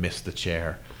Varnado sort of missed the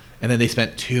chair. And then they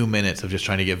spent 2 minutes of just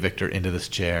trying to get Victor into this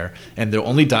chair. And the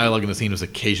only dialogue in the scene was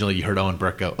occasionally you heard Owen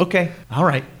Burke go, okay, all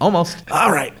right, almost,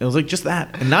 all right. It was like just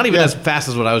that. And not even as fast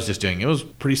as what I was just doing. It was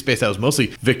pretty spaced out. It was mostly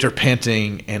Victor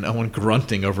panting and Owen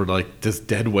grunting over like this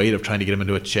dead weight of trying to get him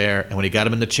into a chair. And when he got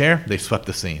him in the chair, they swept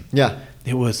the scene. Yeah.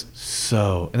 It was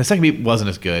so... And the second beat wasn't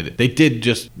as good. They did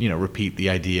just, repeat the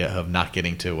idea of not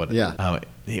getting to what... Yeah.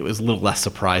 It was a little less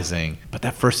surprising. But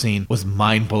that first scene was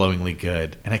mind-blowingly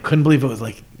good. And I couldn't believe it was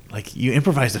like you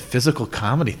improvised a physical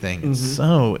comedy thing. It's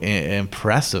so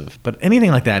impressive. But anything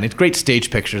like that, and it's great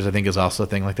stage pictures, I think, is also a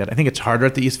thing like that. I think it's harder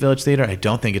at the East Village Theater. I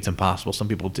don't think it's impossible. Some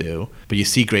people do. But you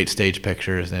see great stage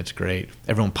pictures, and it's great.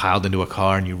 Everyone piled into a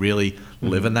car, and you really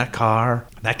live in that car.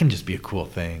 That can just be a cool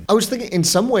thing. I was thinking, in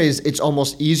some ways, it's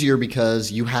almost easier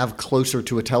because you have closer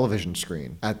to a television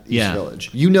screen at East Village.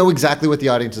 You know exactly what the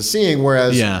audience is seeing,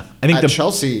 whereas I think at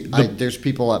Chelsea, there's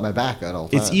people at my back at all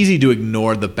times. It's easy to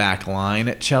ignore the back line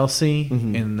at Chelsea.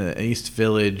 In the East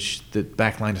Village, the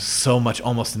back line is so much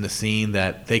almost in the scene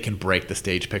that they can break the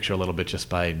stage picture a little bit just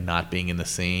by not being in the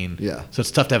scene. Yeah. So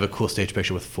it's tough to have a cool stage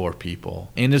picture with 4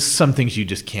 people. And there's some things you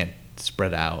just can't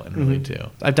spread out and really do.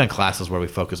 I've done classes where we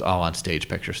focus all on stage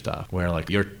picture stuff, where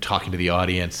like you're talking to the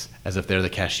audience as if they're the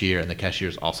cashier, and the cashier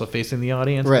is also facing the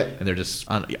audience, right? And they're just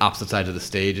on the opposite sides of the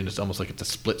stage, and it's almost like it's a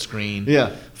split screen,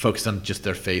 focused on just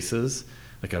their faces,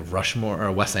 like a Rushmore or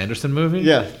a Wes Anderson movie.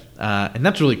 And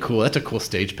that's really cool. That's a cool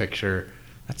stage picture.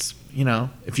 That's,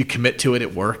 if you commit to it,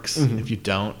 it works. If you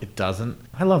don't, it doesn't.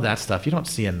 I love that stuff. You don't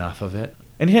see enough of it.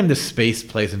 Anytime the space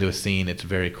plays into a scene, it's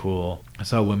very cool. I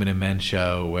saw a Women and Men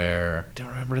show where, I don't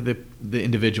remember the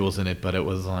individuals in it, but it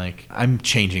was like, I'm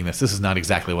changing this. This is not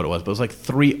exactly what it was, but it was like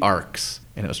 3 arcs,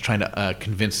 and it was trying to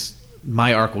convince,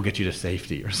 my arc will get you to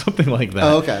safety or something like that.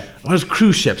 Oh, okay. It was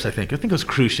cruise ships, I think. I think it was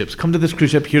cruise ships. Come to this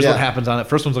cruise ship. Here's what happens on it.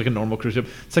 First one's like a normal cruise ship.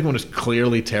 Second one is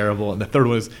clearly terrible, and the third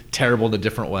one is terrible in a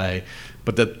different way.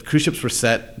 But the cruise ships were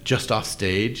set just off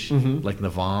stage, like in the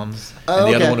Vons, and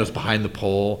the other one was behind the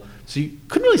pole. So you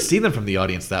couldn't really see them from the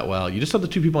audience that well. You just saw the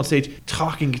 2 people on stage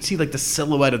talking. You could see like the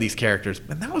silhouette of these characters.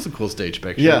 And that was a cool stage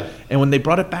picture. Yeah. And when they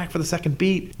brought it back for the second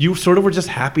beat, you sort of were just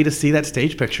happy to see that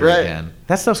stage picture again.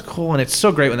 That stuff's cool. And it's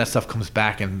so great when that stuff comes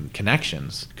back in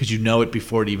connections, because you know it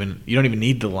before you don't even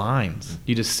need the lines.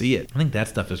 You just see it. I think that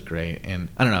stuff is great. And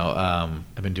I don't know,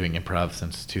 I've been doing improv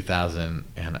since 2000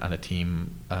 and on a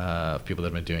team of people that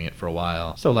have been doing it for a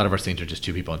while. So a lot of our scenes are just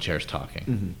 2 people in chairs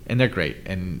talking. And they're great.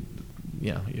 And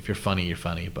if you're funny, you're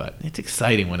funny, but it's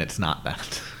exciting when it's not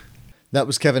that. That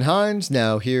was Kevin Hines.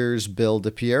 Now here's Bill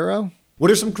DiPiero.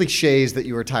 What are some cliches that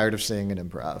you were tired of seeing in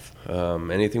improv?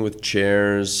 Anything with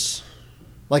chairs.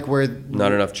 Like where...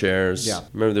 Not enough chairs. Yeah.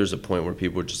 Remember there's a point where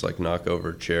people would just like knock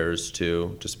over chairs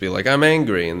too. Just be like, I'm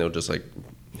angry. And they'll just like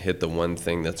hit the one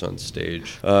thing that's on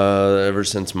stage. Ever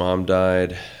since mom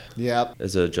died. Yep.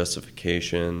 As a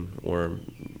justification, or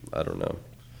I don't know.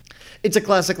 It's a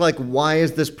classic, like, why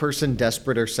is this person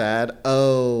desperate or sad?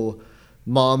 Oh,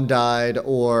 mom died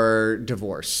or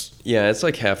divorce. Yeah, it's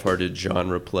like half-hearted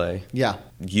genre play. Yeah.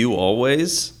 You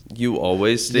always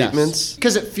statements.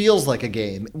 Because it feels like a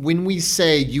game. When we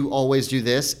say you always do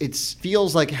this, it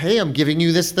feels like, hey, I'm giving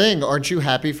you this thing. Aren't you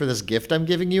happy for this gift I'm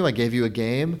giving you? I gave you a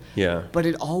game. Yeah. But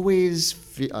it always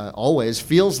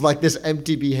feels like this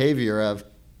empty behavior of,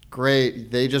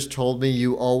 great, they just told me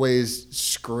you always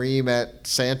scream at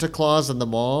Santa Claus in the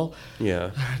mall.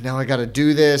 Yeah. Now I got to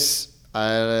do this.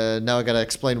 Now I got to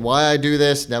explain why I do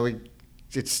this.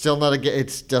 It's still not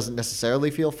it doesn't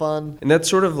necessarily feel fun. And that's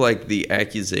sort of like the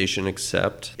accusation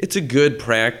accept. It's a good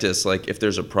practice, like if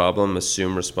there's a problem,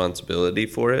 assume responsibility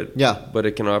for it. Yeah. But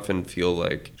it can often feel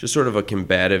like just sort of a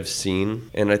combative scene.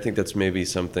 And I think that's maybe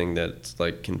something that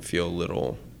like can feel a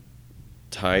little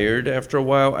tired after a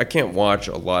while. I can't watch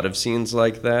a lot of scenes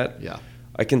like that. Yeah.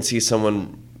 I can see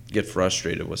someone get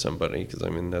frustrated with somebody because, I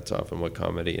mean, that's often what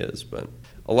comedy is. But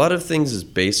a lot of things is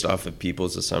based off of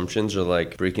people's assumptions or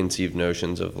like preconceived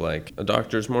notions of like a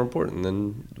doctor's more important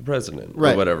than the president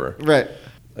or whatever. Right.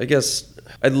 I guess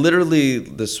I literally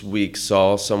this week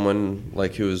saw someone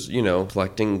like who was,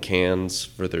 collecting cans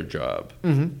for their job.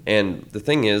 Mm-hmm. And the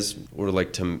thing is, we're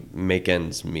like to make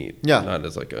ends meet. Yeah. Not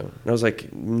as like and I was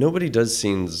like, nobody does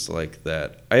scenes like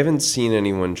that. I haven't seen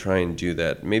anyone try and do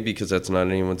that. Maybe because that's not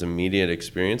anyone's immediate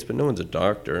experience, but no one's a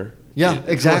doctor. Yeah,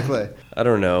 exactly. I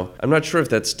don't know. I'm not sure if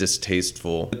that's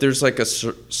distasteful. But there's like a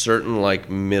certain like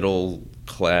middle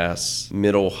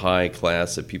high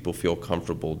class that people feel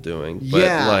comfortable doing.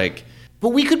 But But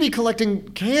we could be collecting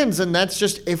cans, and that's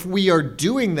just, if we are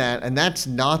doing that, and that's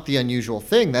not the unusual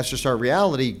thing, that's just our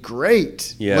reality,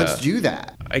 great. Yeah. Let's do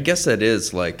that. I guess that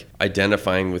is like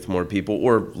identifying with more people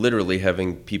or literally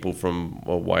having people from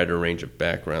a wider range of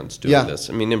backgrounds doing this.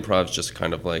 I mean, improv's just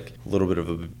kind of like a little bit of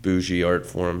a bougie art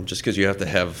form just because you have to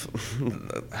have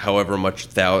however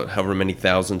many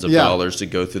thousands of dollars to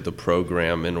go through the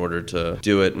program in order to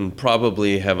do it, and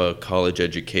probably have a college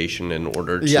education in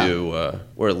order to,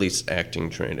 or at least acting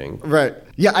training. Right.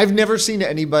 Yeah, I've never seen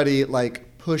anybody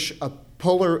like push or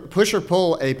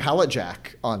pull a pallet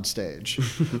jack on stage,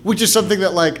 which is something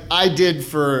that like I did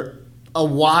for a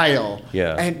while.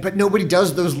 Yeah. But nobody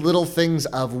does those little things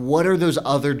of what are those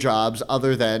other jobs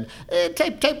other than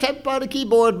type on a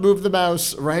keyboard, move the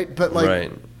mouse, right? But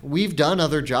like we've done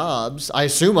other jobs. I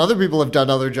assume other people have done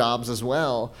other jobs as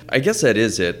well. I guess that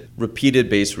is it.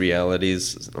 Repeated based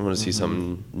realities. I want to see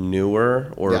something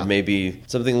newer or maybe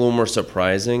something a little more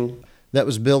surprising. That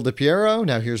was Bill DiPiero.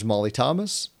 Now here's Molly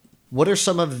Thomas. What are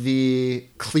some of the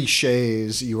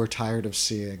cliches you are tired of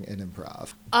seeing in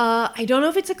improv? I don't know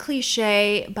if it's a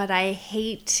cliche, but I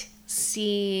hate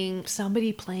seeing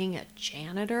somebody playing a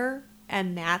janitor,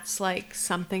 and that's like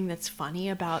something that's funny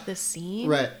about this scene.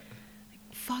 Right.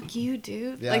 Fuck you,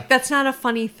 dude. Yeah. Like, that's not a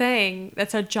funny thing.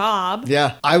 That's a job.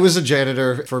 Yeah. I was a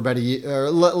janitor for about a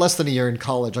year, less than a year in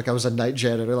college. Like, I was a night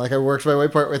janitor. Like, I worked my way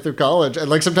partway through college.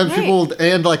 And, like, sometimes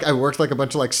I worked, like, a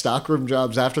bunch of, like, stockroom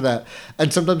jobs after that.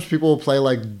 And sometimes people will play,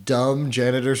 like, dumb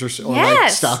janitors or like,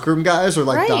 stockroom guys or,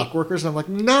 like, dock workers. And I'm like,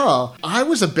 no, I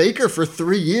was a baker for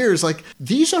 3 years. Like,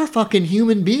 these are fucking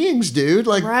human beings, dude.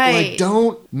 Like,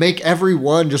 don't make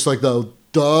everyone just, like,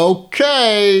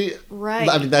 okay. Right.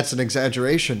 I mean, that's an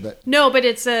exaggeration, but... No, but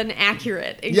it's an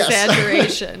accurate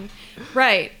exaggeration.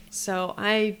 Right. So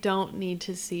I don't need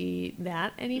to see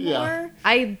that anymore. Yeah.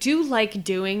 I do like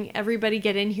doing everybody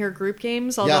get in here group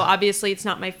games, although obviously it's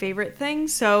not my favorite thing.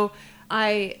 So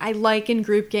I like in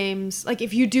group games, like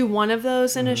if you do one of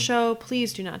those in a show,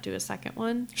 please do not do a second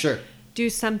one. Sure. Do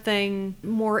something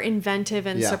more inventive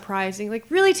and surprising. Like,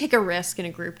 really take a risk in a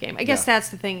group game. I guess that's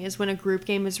the thing, is when a group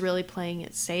game is really playing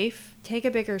it safe, take a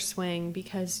bigger swing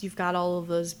because you've got all of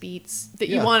those beats that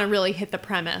you want to really hit the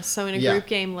premise. So in a group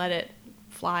game, let it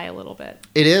fly a little bit.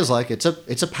 It is like it's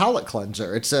a palate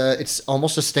cleanser. It's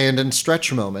almost a stand and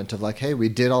stretch moment of like, hey, we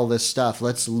did all this stuff.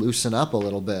 Let's loosen up a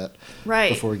little bit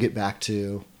before we get back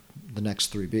to the next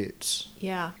 3 beats.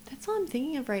 Yeah. That's all I'm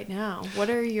thinking of right now. What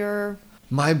are your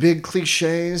My big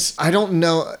cliches, I don't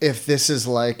know if this is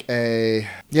like this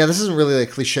isn't really a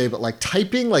cliche, but like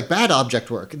typing, like bad object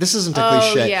work. This isn't a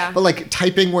cliche, yeah. but like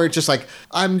typing where it's just like,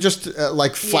 I'm just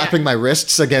like flapping my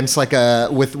wrists against like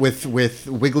with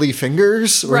wiggly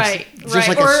fingers. Right.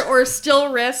 Like or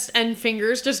still wrists and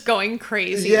fingers just going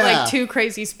crazy. Like two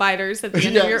crazy spiders at the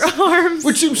end of your arms.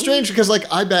 Which seems strange because like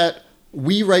I bet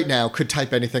we right now could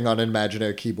type anything on an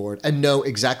imaginary keyboard and know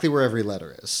exactly where every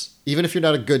letter is. Even if you're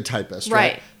not a good typist,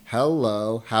 right?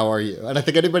 Hello, how are you? And I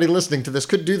think anybody listening to this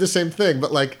could do the same thing,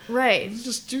 but like,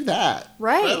 just do that.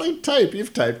 Right. Like type.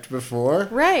 You've typed before.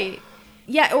 Right.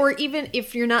 Yeah, or even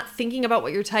if you're not thinking about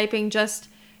what you're typing, just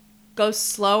go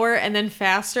slower and then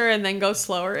faster and then go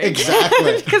slower again.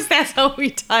 Exactly. Because that's how we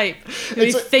type.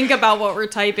 We think about what we're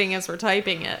typing as we're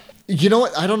typing it. You know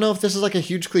what? I don't know if this is like a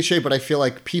huge cliche, but I feel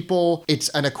like it's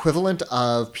an equivalent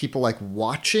of people like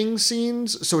watching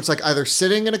scenes. So it's like either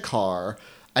sitting in a car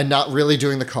and not really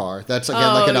doing the car. That's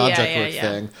again like an object work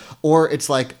thing. Or it's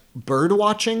like bird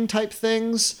watching type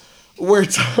things where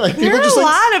it's like there are a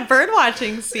lot of bird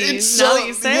watching scenes now that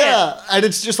you say it. Yeah. And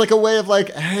it's just like a way of like,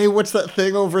 hey, what's that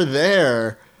thing over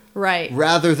there? Right.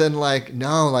 Rather than like,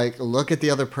 no, like look at the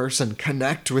other person,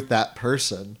 connect with that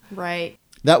person. Right.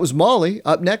 That was Molly.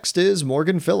 Up next is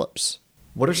Morgan Phillips.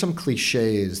 What are some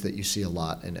cliches that you see a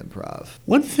lot in improv?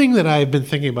 One thing that I've been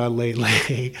thinking about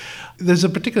lately, there's a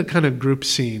particular kind of group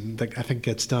scene that I think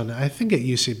gets done, I think at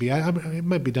UCB. It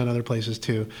might be done other places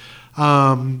too.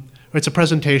 It's a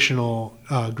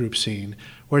presentational group scene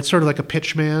where it's sort of like a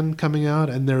pitch man coming out,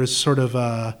 and there is sort of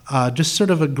just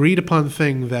sort of agreed upon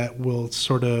thing that will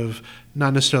sort of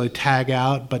not necessarily tag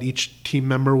out, but each team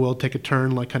member will take a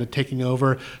turn, like kind of taking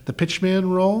over the pitch man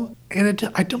role. And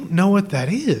I don't know what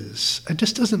that is. It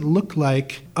just doesn't look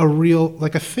like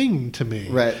like a thing to me.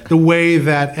 Right. The way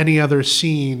that any other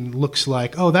scene looks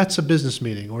like, oh, that's a business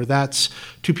meeting, or that's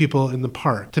two people in the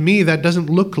park. To me, that doesn't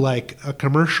look like a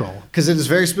commercial. Because it is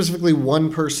very specifically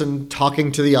one person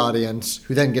talking to the audience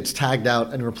who then gets tagged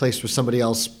out and replaced with somebody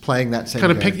else playing that same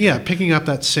kind of character. picking up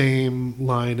that same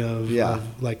line of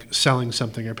like selling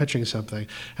something or pitching something.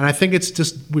 And I think it's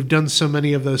just we've done so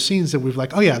many of those scenes that we've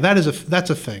like, oh yeah, that's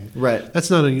a thing. Right.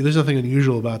 There's nothing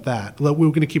unusual about that. We're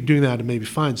going to keep doing that and maybe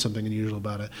find something unusual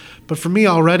about it. But for me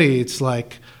already, it's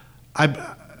like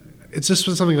it's just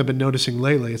been something I've been noticing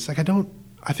lately. It's like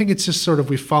I think it's just sort of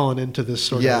we've fallen into this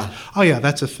sort of, oh yeah,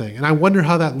 that's a thing. And I wonder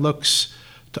how that looks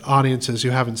to audiences who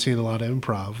haven't seen a lot of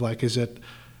improv. Like, is it,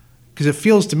 because it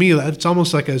feels to me that it's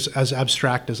almost like as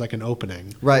abstract as like an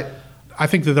opening. Right. I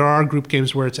think that there are group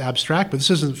games where it's abstract, but this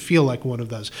doesn't feel like one of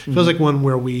those. It feels like one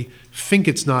where we think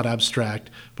it's not abstract,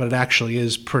 but it actually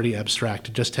is pretty abstract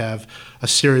to just have a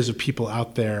series of people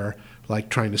out there like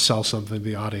trying to sell something to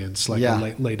the audience, like a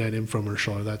late night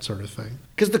infomercial or that sort of thing.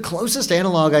 Because the closest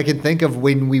analog I can think of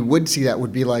when we would see that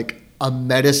would be like a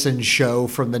medicine show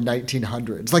from the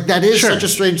 1900s. Like that is such a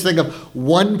strange thing of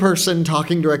one person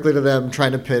talking directly to them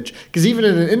trying to pitch. Because even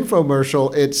in an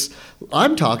infomercial, it's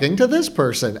I'm talking to this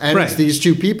person and it's these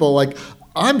two people like,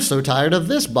 I'm so tired of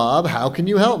this, Bob. How can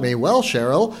you help me? Well,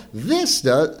 Cheryl, this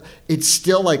does. It's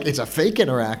still like it's a fake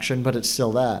interaction, but it's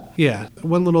still that. Yeah.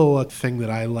 One little thing that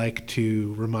I like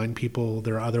to remind people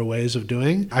there are other ways of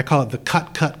doing. I call it the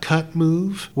cut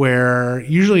move, where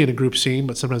usually in a group scene,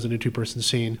 but sometimes in a two-person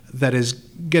scene, that is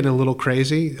getting a little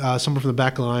crazy. Someone from the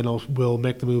back line will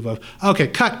make the move of, okay,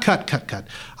 cut.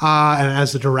 And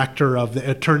as the director of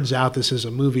it turns out this is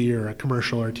a movie or a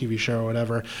commercial or a TV show or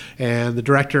whatever, and the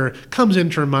director comes in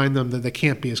to remind them that they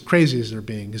can't be as crazy as they're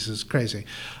being. This is crazy.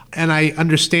 And I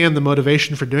understand the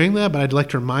motivation for doing that, but I'd like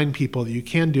to remind people that you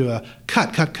can do a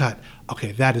cut.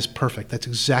 Okay, that is perfect. That's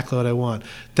exactly what I want.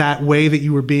 That way that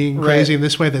you were being crazy in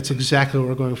this way, that's exactly what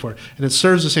we're going for. And it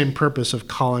serves the same purpose of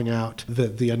calling out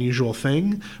the unusual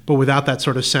thing, but without that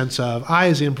sort of sense of, I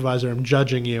as the improviser am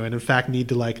judging you and in fact need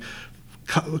to like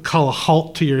call a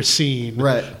halt to your scene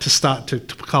to stop to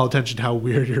call attention to how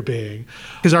weird you're being.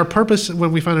 Because our purpose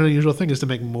when we find an unusual thing is to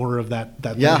make more of that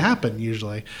thing happen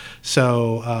usually.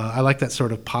 So I like that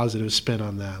sort of positive spin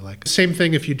on that. Like same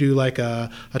thing if you do like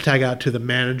a tag out to the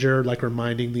manager, like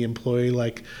reminding the employee,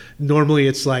 like normally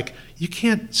it's like, you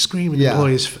can't scream in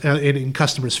employees in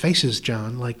customers' faces,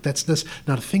 John. Like that's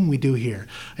not a thing we do here.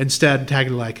 Instead,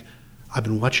 tagging like, I've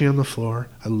been watching on the floor.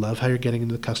 I love how you're getting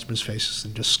into the customers' faces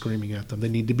and just screaming at them. They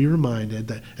need to be reminded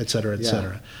that, et cetera, et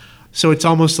cetera. So it's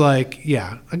almost like,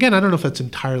 again, I don't know if that's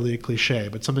entirely a cliche,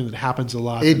 but something that happens a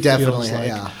lot. It definitely, feels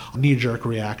like a knee-jerk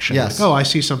reaction. Yes. Like, I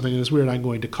see something that's weird. I'm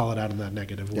going to call it out in that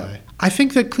negative way. I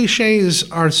think that cliches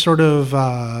are sort of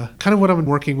kind of what I'm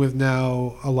working with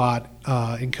now a lot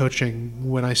in coaching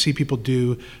when I see people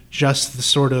do just the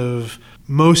sort of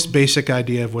most basic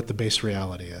idea of what the base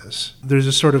reality is. There's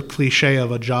a sort of cliche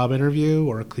of a job interview,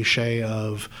 or a cliche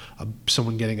of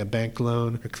someone getting a bank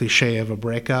loan, a cliche of a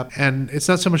breakup. And it's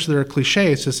not so much that they're a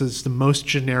cliche, it's just it's the most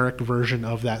generic version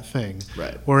of that thing.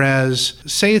 Right. Whereas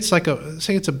say it's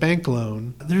a bank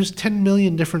loan, there's 10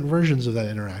 million different versions of that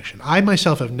interaction. I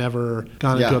myself have never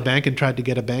gone into a bank and tried to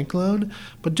get a bank loan,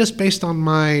 but just based on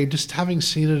just having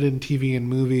seen it in TV and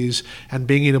movies and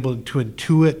being able to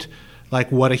intuit like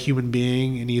what a human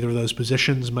being in either of those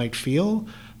positions might feel.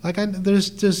 There's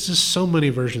just so many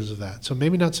versions of that. So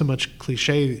maybe not so much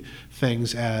cliche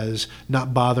things as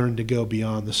not bothering to go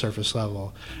beyond the surface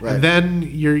level. Right. And then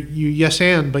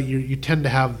but you tend to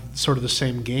have sort of the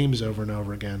same games over and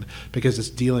over again because it's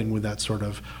dealing with that sort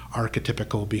of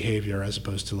archetypical behavior as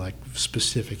opposed to like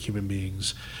specific human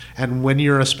beings. And when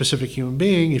you're a specific human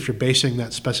being, if you're basing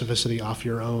that specificity off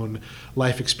your own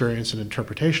life experience and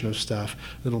interpretation of stuff,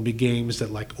 then it'll be games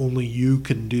that like only you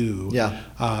can do.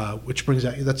 Yeah. Which brings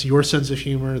out, that's your sense of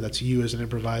humor, that's you as an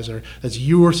improviser, that's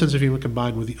your sense of humor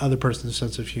combined with the other person's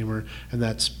sense of humor, and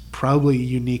that's probably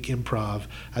unique improv,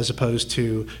 as opposed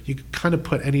to, you can kind of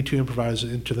put any two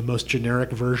improvisers into the most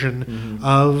generic version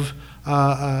of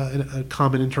a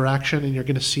common interaction, and you're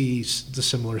going to see the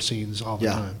similar scenes all the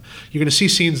time. You're going to see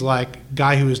scenes like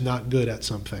guy who is not good at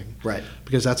something, right?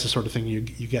 Because that's the sort of thing you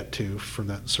get to from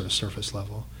that sort of surface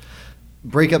level.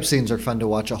 Breakup scenes are fun to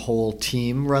watch a whole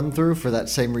team run through for that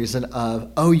same reason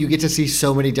of, you get to see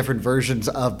so many different versions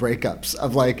of breakups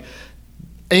of like.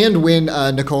 And when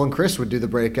Nicole and Chris would do the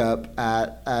breakup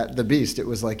at The Beast, it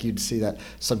was like you'd see that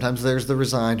sometimes there's the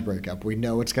resigned breakup. We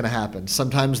know it's going to happen.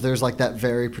 Sometimes there's like that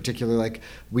very particular, like,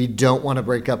 we don't want to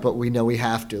break up, but we know we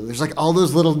have to. There's like all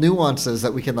those little nuances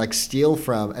that we can like steal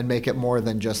from and make it more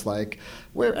than just like,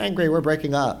 we're angry, we're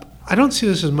breaking up. I don't see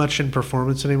this as much in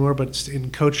performance anymore, but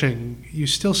in coaching, you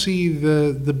still see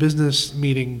the business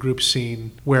meeting group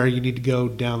scene where you need to go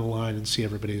down the line and see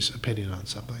everybody's opinion on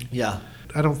something. Yeah.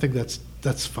 I don't think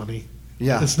that's funny.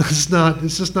 Yeah. It's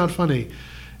just not funny.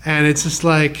 And it's just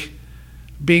like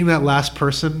being that last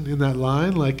person in that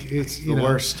line, like it's the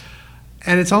worst.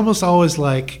 And it's almost always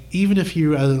like, even if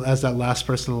you as that last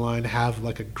person in the line have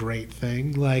like a great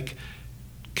thing, like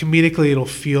comedically it'll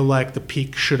feel like the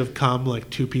peak should have come like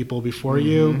two people before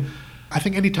you. I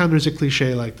think anytime there's a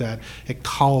cliche like that, it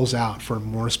calls out for a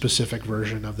more specific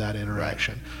version of that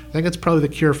interaction. Right. I think that's probably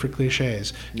the cure for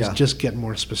cliches, is just get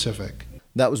more specific.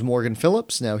 That was Morgan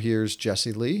Phillips. Now here's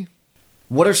Jesse Lee.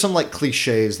 What are some like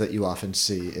cliches that you often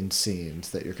see in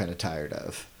scenes that you're kind of tired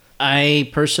of? I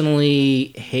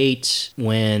personally hate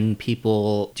when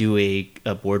people do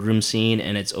a boardroom scene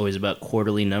and it's always about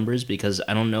quarterly numbers, because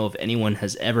I don't know if anyone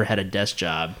has ever had a desk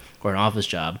job or an office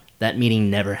job. That meeting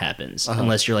never happens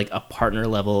unless you're like a partner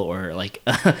level or like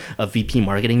a VP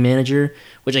marketing manager,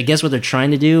 which I guess what they're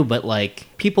trying to do, but like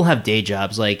people have day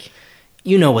jobs. Like,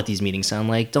 you know what these meetings sound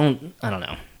like. I don't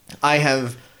know.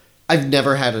 I've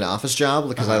never had an office job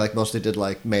because I like mostly did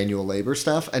like manual labor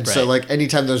stuff. And so like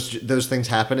anytime those things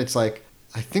happen, it's like,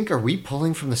 I think, are we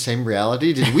pulling from the same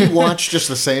reality? Did we watch just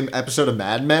the same episode of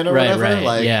Mad Men or whatever? Right.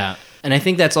 Like, yeah. And I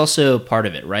think that's also part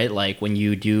of it, right? Like when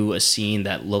you do a scene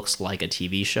that looks like a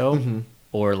TV show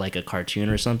or like a cartoon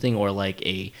or something, or like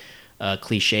a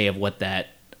cliche of what that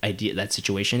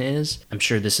situation is. I'm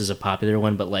sure this is a popular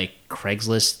one, but like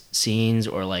Craigslist scenes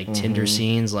or like Tinder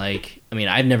scenes, like, I mean,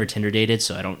 I've never Tinder dated,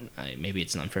 so maybe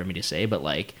it's unfair for me to say, but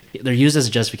like they're used as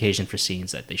a justification for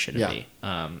scenes that they shouldn't be,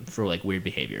 for like weird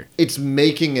behavior. It's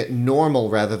making it normal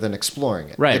rather than exploring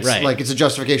it. Right. Like it's a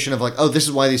justification of like, oh, this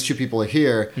is why these two people are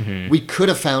here. We could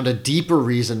have found a deeper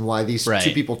reason why these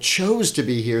two people chose to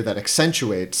be here that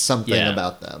accentuates something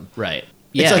about them. Right.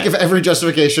 It's like if every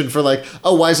justification for like,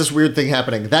 oh, why is this weird thing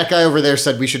happening? That guy over there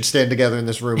said we should stand together in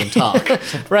this room and talk.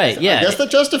 Right, yeah. I guess that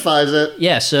justifies it.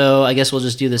 Yeah, so I guess we'll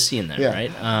just do this scene then,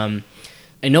 right?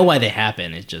 I know why they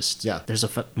happen. It's just, there's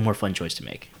a more fun choice to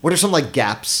make. What are some like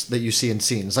gaps that you see in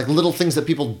scenes? Like little things that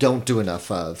people don't do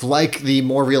enough of, like the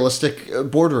more realistic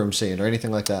boardroom scene or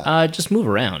anything like that? Just move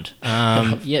around.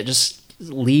 Just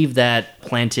leave that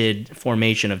planted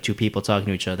formation of two people talking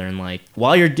to each other, and like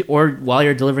while you're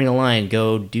delivering a line,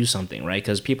 go do something, right?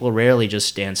 Because people rarely just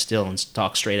stand still and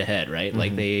talk straight ahead, right?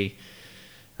 Like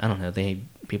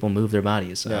people move their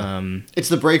bodies. It's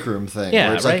the break room thing. Yeah,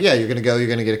 where it's like, you're gonna go, you're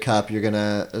gonna get a cup, you're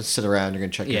gonna sit around, you're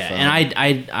gonna check your phone.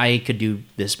 And I could do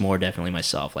this more definitely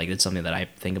myself. Like it's something that I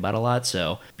think about a lot.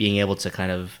 So being able to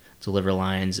kind of deliver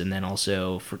lines and then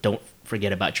also don't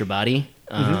forget about your body.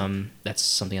 That's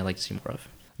something I'd like to see more of.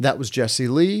 That was Jesse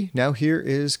Lee. Now here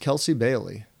is Kelsey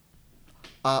Bailey.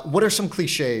 What are some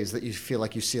cliches that you feel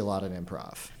like you see a lot in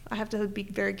improv? I have to be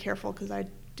very careful because I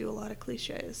do a lot of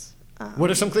cliches.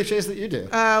 What are some cliches that you do?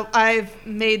 I've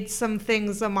made some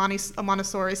things a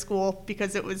Montessori school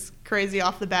because it was crazy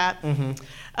off the bat. Mm-hmm.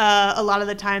 A lot of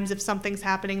the times if something's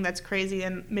happening that's crazy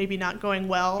and maybe not going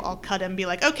well, I'll cut and be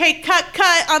like, okay, cut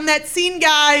on that scene,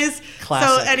 guys.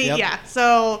 Classic.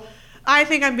 So I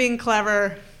think I'm being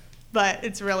clever, but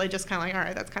it's really just kind of like, all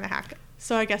right, that's kind of hack.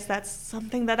 So I guess that's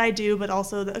something that I do, but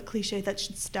also a cliche that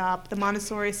should stop. The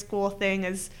Montessori school thing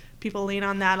is people lean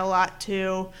on that a lot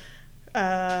too.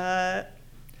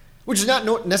 Which is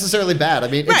not necessarily bad. I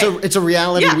mean, right. it's a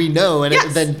reality we know, and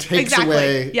it then takes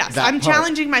away Yes, that I'm part.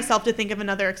 challenging myself to think of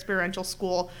another experiential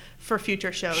school for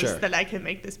future shows Sure. that I can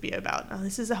make this be about. Oh,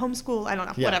 this is a homeschool. I don't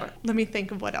know. Yeah. Whatever. Let me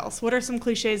think of what else. What are some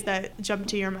cliches that jump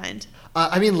to your mind?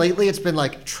 I mean, lately it's been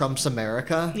like Trump's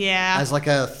America. Yeah. As like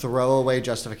a throwaway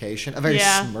justification, a very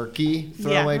smirky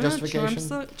throwaway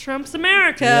justification. Trump's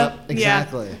America. Yep,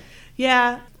 exactly.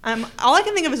 Yeah. All I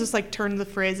can think of is just like turns of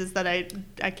phrases that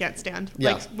I can't stand.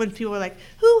 Yeah. Like when people are like,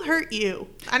 "Who hurt you?"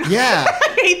 Yeah.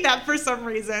 I hate that for some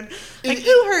reason. Like,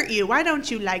 who hurt you? Why don't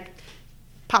you like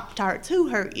Pop-Tarts? Who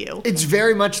hurt you? It's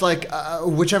very much like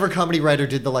whichever comedy writer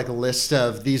did the like list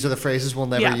of these are the phrases we'll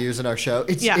never use in our show.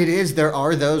 It is. There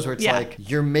are those where it's like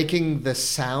you're making the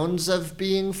sounds of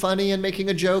being funny and making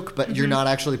a joke, but you're not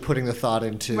actually putting the thought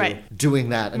into doing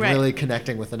that and really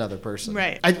connecting with another person.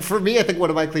 Right. For me, I think one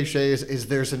of my cliches is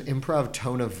there's an improv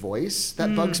tone of voice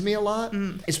that bugs me a lot,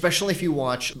 especially if you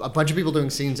watch a bunch of people doing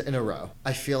scenes in a row.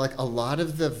 I feel like a lot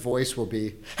of the voice will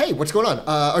be, "Hey, what's going on?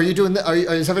 Are you doing?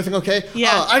 Is everything okay?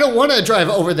 Yeah. I don't want to drive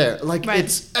over there." Like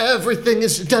it's everything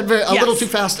is done a little too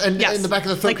fast and in the back of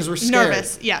the throat because we're scared.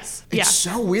 Nervous. Yes. It's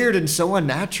so weird and so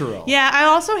unnatural. Yeah. I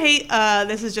also hate.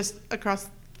 This is just across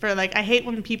for like. I hate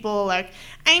when people like,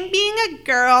 "I'm being a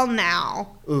girl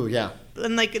now." Ooh, yeah.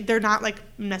 And like they're not like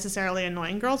necessarily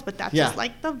annoying girls, but that's just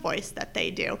like the voice that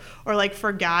they do. Or like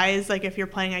for guys, like if you're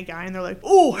playing a guy and they're like,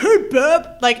 "Oh, hey, babe,"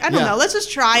 like I don't know. Let's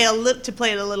just try to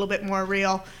play it a little bit more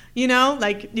real. You know,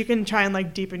 like you can try and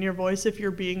like deepen your voice if you're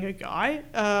being a guy.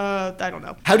 I don't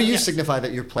know. How do you signify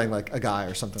that you're playing like a guy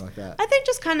or something like that? I think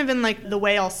just kind of in like the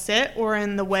way I'll sit or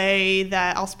in the way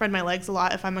that I'll spread my legs a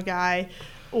lot if I'm a guy.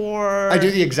 Or I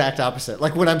do the exact opposite.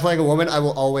 Like when I'm playing a woman, I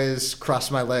will always cross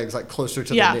my legs like closer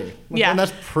to the knee. And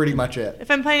that's pretty much it.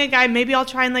 If I'm playing a guy, maybe I'll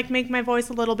try and like make my voice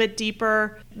a little bit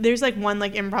deeper. There's like one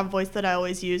like improv voice that I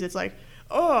always use. It's like,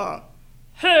 "Oh,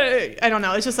 hey." I don't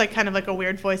know. It's just like kind of like a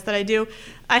weird voice that I do.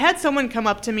 I had someone come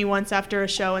up to me once after a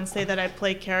show and say that I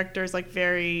play characters like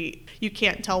very, you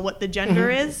can't tell what the gender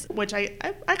is, which I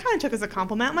kind of took as a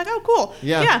compliment. I'm like, "Oh, cool.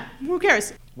 Yeah, who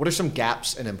cares?" What are some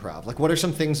gaps in improv? Like what are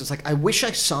some things that's like, I wish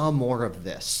I saw more of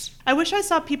this? I wish I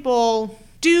saw people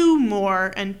do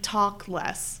more and talk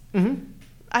less.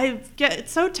 I get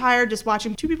so tired just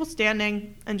watching two people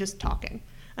standing and just talking.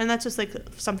 And that's just like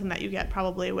something that you get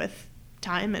probably with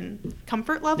time and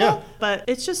comfort level. Yeah. But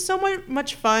it's just so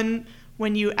much fun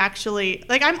when you actually,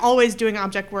 like I'm always doing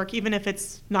object work, even if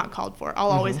it's not called for. I'll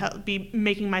always be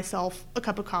making myself a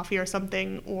cup of coffee or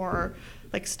something, or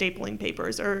like stapling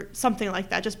papers or something like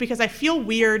that, just because I feel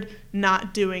weird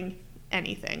not doing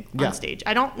anything on stage.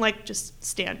 I don't like just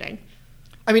standing.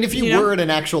 I mean, if you were in an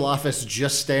actual office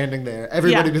just standing there,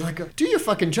 everybody would be like, "Do your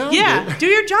fucking job." Yeah, dude. do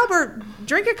your job or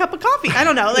drink a cup of coffee. I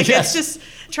don't know. Like it's just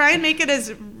try and make it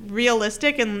as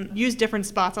realistic and use different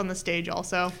spots on the stage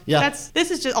also. Yeah. This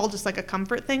is just all just like a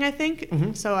comfort thing, I think.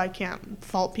 So I can't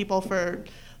fault people for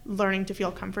learning to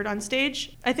feel comfort on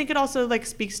stage. I think it also like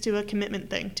speaks to a commitment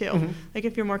thing too. Like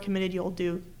if you're more committed, you'll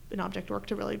do an object work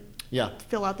to really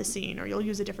fill out the scene, or you'll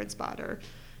use a different spot, or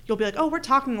you'll be like, "Oh, we're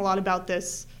talking a lot about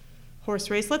this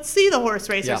horse race. Let's see the horse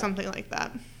race," or something like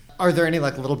that. Are there any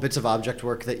like little bits of object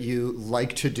work that you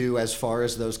like to do as far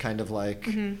as those kind of like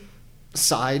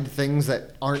side things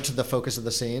that aren't the focus of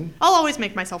the scene? I'll always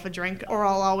make myself a drink, or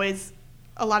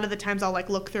a lot of the times I'll like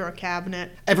look through a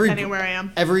cabinet depending where I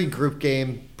am. Every group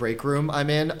game break room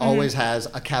I'm in always has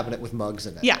a cabinet with mugs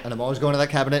in it. Yeah. And I'm always going to that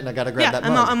cabinet and I got to grab that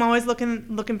mug. I'm always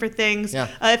looking for things. Yeah.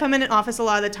 If I'm in an office, a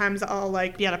lot of the times I'll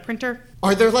like be at a printer.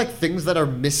 Are there like things that are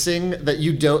missing that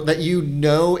you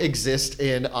know exist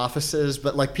in offices,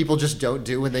 but like people just don't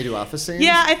do when they do office scenes?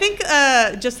 Yeah, I think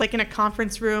just like in a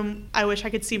conference room, I wish I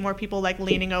could see more people like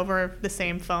leaning over the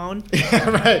same phone.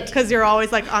 Yeah, right. Because you're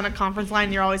always like on a conference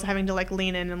line, you're always having to like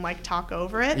lean in and like talk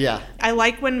over it. Yeah. I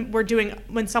like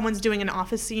when someone's doing an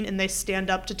office scene and they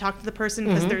stand up to talk to the person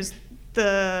because there's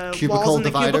the cubicle walls in the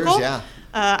dividers, cubicle. yeah.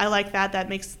 I like that. That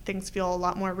makes things feel a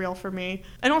lot more real for me.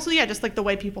 And also, just like the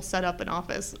way people set up an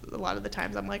office. A lot of the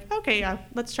times I'm like, okay,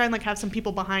 let's try and like have some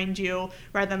people behind you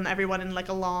rather than everyone in like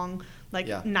a long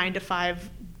like 9 to 5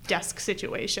 desk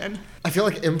situation. I feel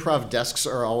like improv desks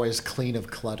are always clean of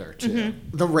clutter too.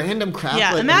 The random crap.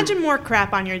 Yeah, imagine more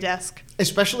crap on your desk.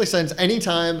 Especially since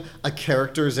anytime a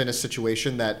character is in a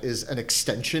situation that is an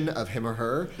extension of him or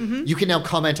her, you can now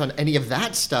comment on any of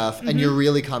that stuff, and you're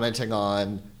really commenting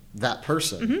on that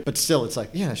person. But still, it's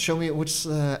like, yeah, show me what's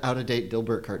the out-of-date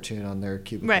Dilbert cartoon on their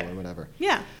cubicle or whatever.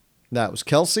 Yeah. That was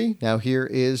Kelsey. Now here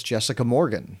is Jessica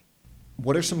Morgan.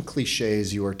 What are some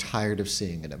cliches you are tired of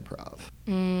seeing in improv?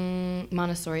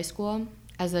 Montessori school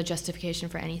as a justification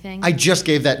for anything. I just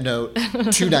gave that note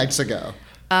 2 nights ago.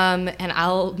 And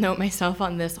I'll note myself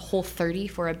on this Whole30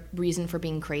 for a reason for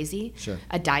being crazy. Sure.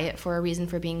 A diet for a reason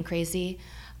for being crazy.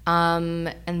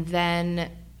 And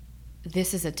then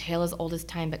this is a tale as old as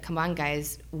time, but come on,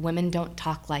 guys. Women don't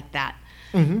talk like that.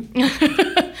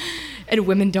 And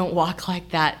women don't walk like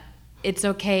that. It's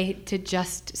okay to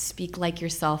just speak like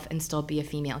yourself and still be a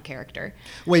female character.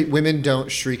 Wait, women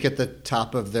don't shriek at the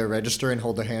top of their register and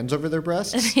hold their hands over their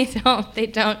breasts? They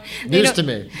don't. News to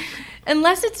me.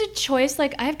 Unless it's a choice,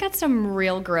 like I've got some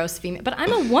real gross female, but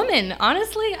I'm a woman.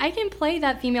 Honestly, I can play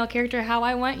that female character how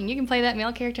I want, and you can play that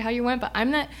male character how you want, but I'm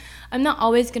not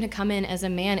always going to come in as a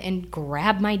man and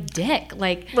grab my dick.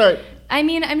 Like, right. I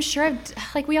mean, I'm sure,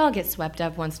 like, we all get swept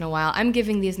up once in a while. I'm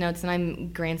giving these notes, and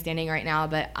I'm grandstanding right now,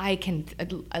 but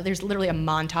there's literally a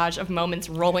montage of moments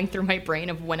rolling through my brain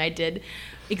of when I did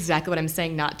exactly what I'm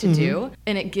saying not to do.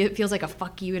 And it feels like a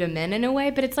fuck you to men in a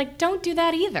way, but it's like, don't do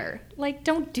that either. Like,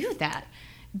 don't do that.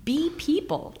 Be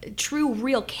people. True,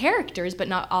 real characters, but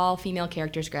not all female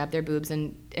characters grab their boobs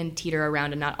and teeter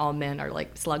around, and not all men are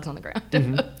like slugs on the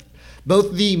ground.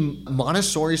 Both the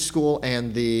Montessori school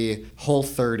and the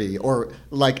Whole30, or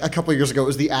like a couple of years ago, it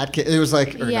was the Atkins. It was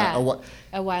like, a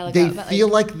while ago. They but feel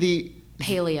like the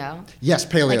paleo. Yes,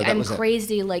 paleo. Like, that I'm was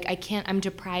crazy. Like I'm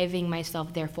depriving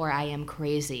myself. Therefore, I am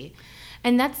crazy,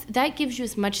 and that gives you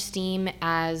as much steam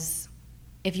as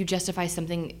if you justify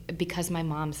something because my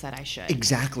mom said I should.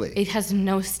 Exactly. It has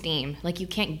no steam. Like, you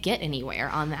can't get anywhere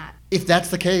on that. If that's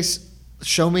the case,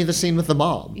 show me the scene with the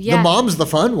mom. Yeah. The mom's the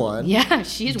fun one. Yeah,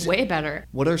 she's way better.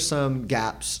 What are some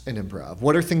gaps in improv?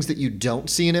 What are things that you don't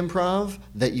see in improv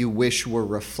that you wish were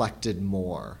reflected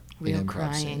more in improv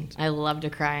crying. scenes? I love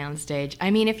to cry on stage. I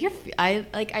mean,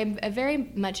 I'm very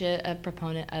much a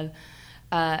proponent of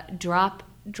drop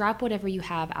whatever you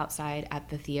have outside at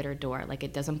the theater door. Like,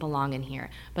 it doesn't belong in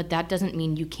here. But that doesn't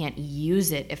mean you can't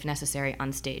use it if necessary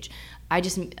on stage. I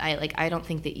don't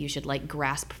think that you should like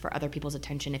grasp for other people's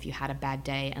attention if you had a bad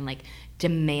day and like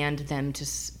demand them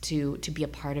to be a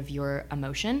part of your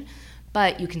emotion.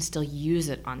 But you can still use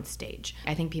it on stage.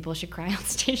 I think people should cry on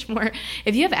stage more.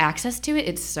 If you have access to it,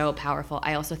 it's so powerful.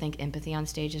 I also think empathy on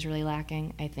stage is really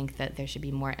lacking. I think that there should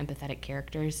be more empathetic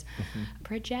characters.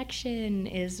 Projection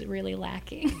is really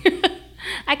lacking.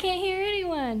 I can't hear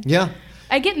anyone. Yeah.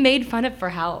 I get made fun of for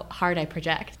how hard I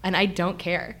project, and I don't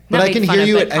care. But I can hear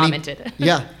you at commented.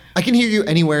 Yeah. I can hear you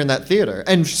anywhere in that theater.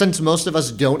 And since most of us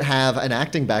don't have an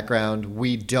acting background,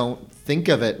 we don't think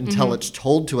of it until it's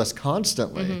told to us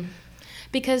constantly.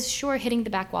 Because sure, hitting the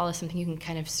back wall is something you can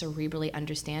kind of cerebrally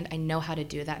understand. I know how to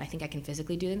do that, and I think I can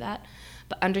physically do that.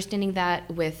 But understanding that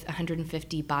with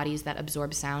 150 bodies that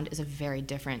absorb sound is a very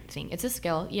different thing. It's a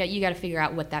skill. Yeah, you got to figure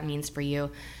out what that means for you.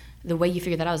 The way you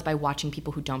figure that out is by watching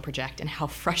people who don't project and how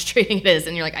frustrating it is.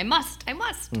 And you're like, I must.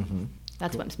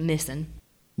 That's what's missing.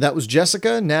 That was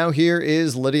Jessica. Now here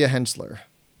is Lydia Hensler.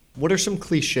 What are some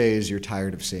cliches you're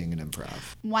tired of seeing in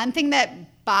improv? One thing that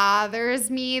bothers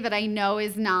me that I know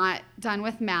is not done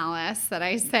with malice, that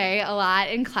I say a lot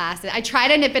in classes. I try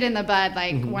to nip it in the bud,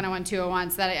 like 101,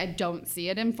 201, so that I don't see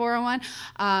it in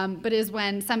 401. But is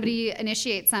when somebody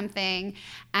initiates something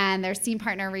and their scene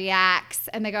partner reacts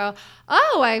and they go,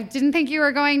 oh, I didn't think you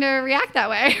were going to react that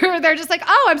way. Or they're just like,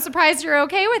 oh, I'm surprised you're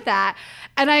okay with that.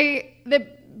 And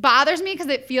that bothers me because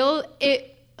it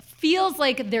feels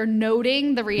like they're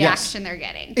noting the reaction they're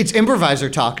getting. It's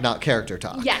improviser talk, not character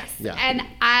talk. Yes. Yeah. And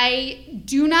I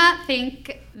do not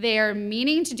think they're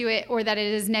meaning to do it or that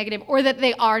it is negative or that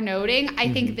they are noting.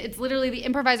 I think it's literally the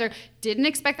improviser didn't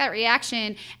expect that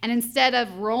reaction, and instead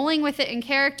of rolling with it in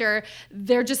character,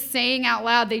 they're just saying out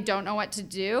loud they don't know what to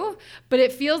do, but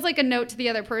it feels like a note to the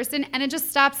other person, and it just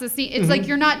stops the scene. It's like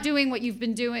you're not doing what you've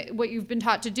been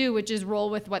taught to do, which is roll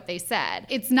with what they said.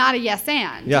 It's not a yes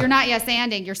and. Yeah. You're not yes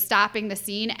anding. You're stopping the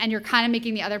scene, and you're kind of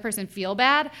making the other person feel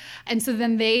bad, and so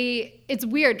then it's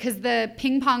weird because the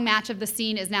ping pong match of the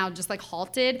scene is now just like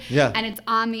halted, and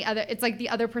it's like the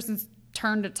other person's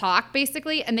turn to talk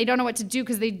basically, and they don't know what to do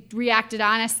because they reacted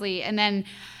honestly, and then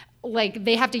like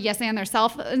they have to yes and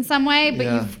themselves in some way, but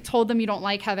Yeah. you've told them you don't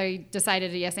like how they decided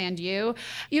to yes and you.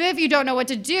 Even if you don't know what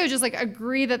to do, just like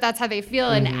agree that that's how they feel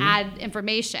and add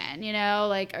information, you know,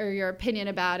 like, or your opinion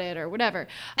about it or whatever.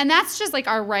 And that's just like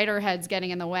our writer heads getting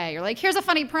in the way. You're like, here's a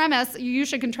funny premise. You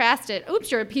should contrast it.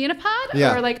 Oops, you're a pea in a pod.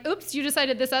 Yeah. Or like, oops, you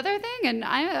decided this other thing. And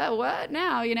what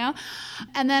now, you know?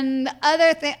 And then the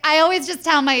other thing, I always just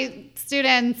tell my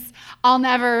students, I'll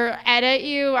never edit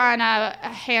you on a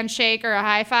handshake or a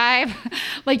high five.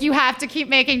 Like, you have to keep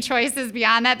making choices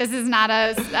beyond that. This is not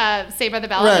a Saved by the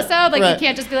Bell episode. Like, you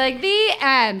can't just be like, the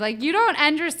end. Like, you don't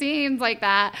end your scenes like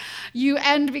that. You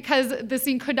end because the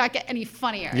scene could not get any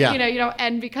funnier. Yeah. You know, you don't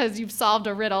end because you've solved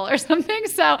a riddle or something.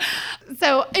 So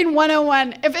in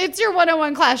 101, if it's your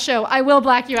 101 class show, I will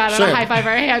black you out on a high five or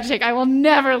a handshake. I will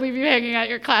never leave you hanging at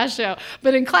your class show.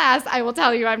 But in class, I will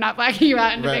tell you I'm not blacking you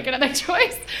out and to make another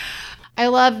choice. I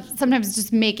love sometimes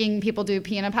just making people do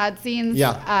pea in a pod scenes.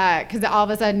 Yeah. Because all of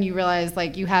a sudden you realize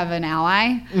like you have an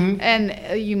ally,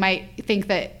 and you might think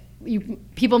that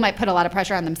people might put a lot of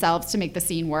pressure on themselves to make the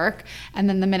scene work, and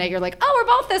then the minute you're like, oh,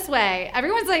 we're both this way,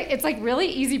 everyone's like, it's like really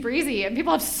easy breezy, and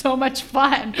people have so much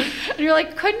fun, and you're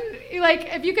like,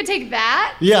 if you could take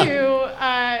that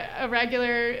to a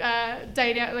regular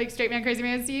like straight man crazy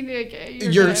man scene, like,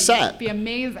 you're set. Be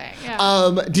amazing.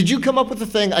 Yeah. Did you come up with the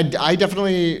thing? I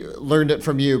definitely learned it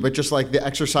from you, but just like the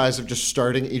exercise of just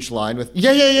starting each line with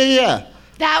yeah.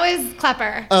 That was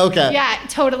Klepper. Oh, okay. Yeah,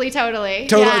 totally. Totally,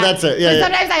 yeah. that's it. But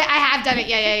sometimes I have done it.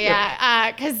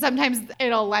 Yeah. Because sometimes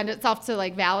it'll lend itself to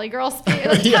like Valley Girl speed.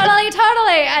 Like,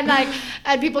 totally.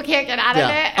 And people can't get out of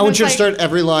it. And I want you to like, start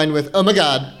every line with, oh my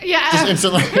God. Yeah. Just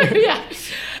instantly. Yeah.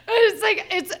 It's like,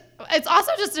 it's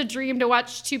also just a dream to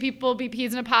watch two people be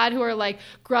peas in a pod who are like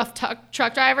gruff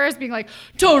truck drivers being like,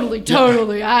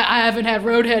 totally. I haven't had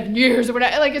roadhead in years or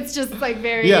whatever. Like, it's just like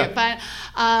very fun.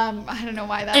 I don't know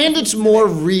why that. And it's more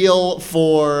real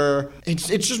it's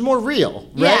just more real,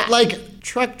 right? Yeah. Like,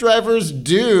 truck drivers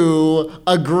do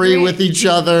agree with each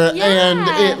other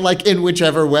and in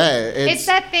whichever way. It's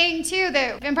that thing too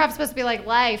that improv's supposed to be like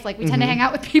life. Like, we tend to hang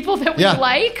out with people that we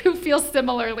like who feel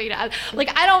similarly to us.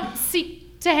 Like, I don't seek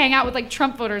to hang out with like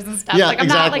Trump voters and stuff. Yeah, like, I'm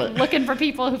exactly. not like looking for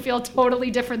people who feel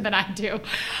totally different than I do.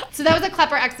 So that was a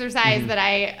Klepper exercise that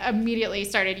I immediately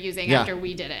started using after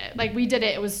we did it. Like, we did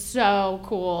it. It was so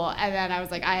cool. And then I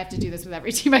was like, I have to do this with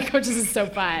every team I coach. This is so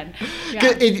fun.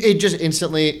 Yeah. It just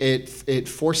instantly, it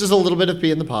forces a little bit of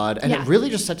pea in the pod, and it really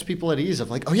just sets people at ease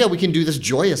of like, oh yeah, we can do this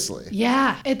joyously.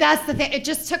 Yeah, that's the thing. It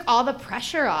just took all the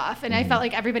pressure off, and I felt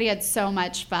like everybody had so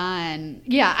much fun.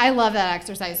 Yeah, I love that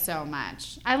exercise so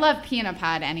much. I love pea in a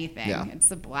pod anything. Yeah. It's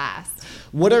a blast.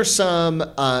 What are some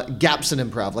gaps in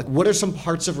improv? Like, what are some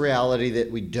parts of reality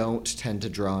that we don't tend to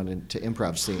draw into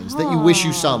improv scenes that you wish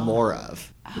you saw more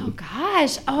of? Oh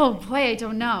gosh. Oh boy, I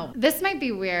don't know. This might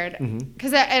be weird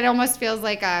because it almost feels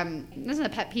like this is a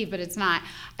pet peeve, but it's not.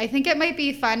 I think it might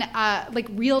be fun, like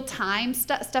real time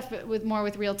stuff with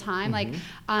real time. Like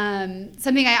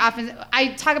something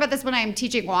I talk about this when I'm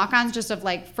teaching walk-ons, just of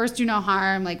like, first do no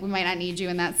harm. Like, we might not need you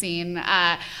in that scene.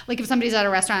 Like, if somebody's at a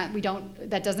restaurant,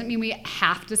 that doesn't mean we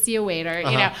have to see a waiter.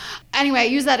 You know. Anyway, I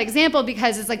use that example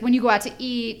because it's like when you go out to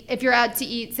eat. If you're out to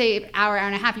eat, say hour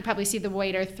and a half, you probably see the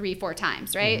waiter 3-4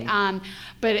 times. Right?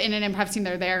 But in an improv scene,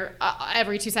 they're there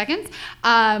every 2 seconds,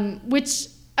 which,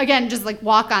 again, just like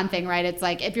walk-on thing, right? It's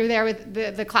like, if you're there with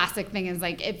the classic thing is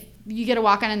like, if you get a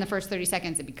walk-on in the first 30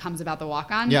 seconds, it becomes about the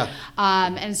walk-on. Yeah.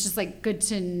 And it's just like good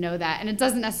to know that. And it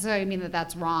doesn't necessarily mean that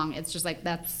that's wrong. It's just like,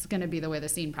 that's going to be the way the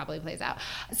scene probably plays out.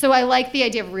 So I like the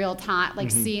idea of real time,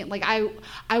 like seeing, like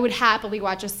I would happily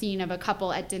watch a scene of a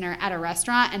couple at dinner at a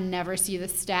restaurant and never see the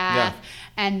staff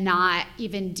and not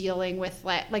even dealing with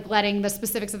like letting the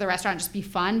specifics of the restaurant just be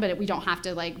fun, but we don't have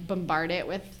to like bombard it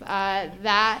with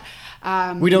that.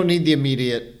 We don't need the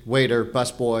immediate waiter,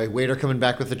 busboy, waiter coming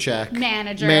back with a check.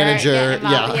 Manager.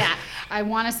 Yeah. I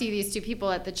want to see these two people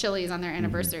at the Chili's on their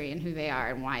anniversary and who they are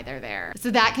and why they're there.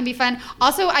 So that can be fun.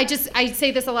 Also, I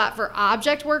say this a lot for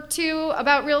object work too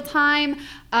about real time.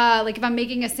 Like, if I'm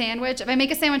making a sandwich, if I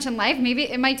make a sandwich in life, maybe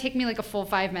it might take me like a full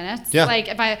 5 minutes. Yeah. Like,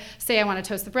 if I say I want to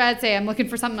toast the bread, say I'm looking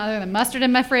for something other than mustard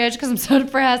in my fridge because I'm so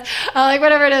depressed, like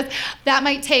whatever it is, that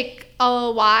might take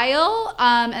a while,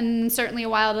 and certainly a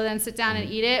while to then sit down and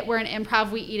eat it. Where in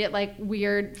improv, we eat it like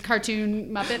weird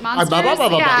cartoon Muppet monsters.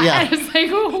 Yeah. And it's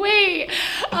like, wait.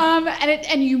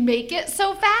 And you make it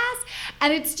so fast.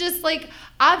 And it's just like,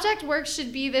 object work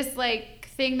should be this like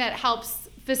thing that helps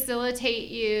facilitate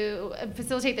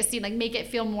the scene, like make it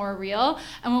feel more real.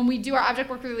 And when we do our object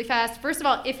work really fast, first of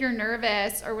all, if you're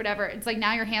nervous or whatever, it's like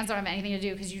now your hands don't have anything to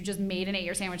do because you just made and ate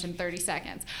your sandwich in 30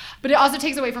 seconds. But it also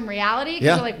takes away from reality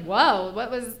because you're like, whoa,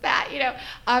 what was that? You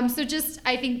know? So just,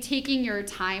 I think taking your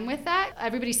time with that,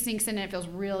 everybody sinks in and it feels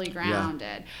really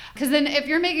grounded. Because then if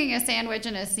you're making a sandwich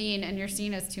in a scene and your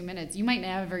scene is 2 minutes, you might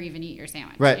never even eat your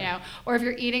sandwich. Right. You know? Or if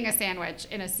you're eating a sandwich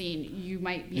in a scene, you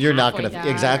might be You're not going to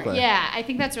exactly. Yeah, I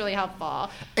think that's really helpful.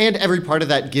 And every part of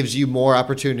that gives you more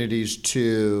opportunities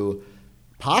to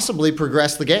possibly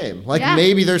progress the game. Like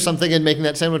maybe there's something in making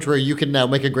that sandwich where you can now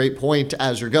make a great point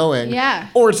as you're going. Yeah.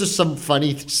 Or it's just some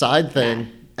funny side thing. Yeah.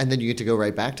 And then you get to go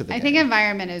right back to the game. I think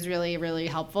environment is really, really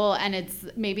helpful. And it's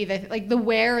maybe the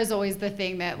where is always the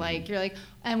thing that like, you're like,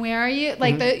 and where are you?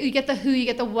 Like you get the who, you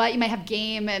get the what, you might have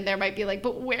game and there might be like,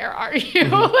 but where are you?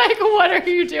 Like, what are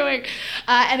you doing?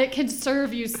 And it can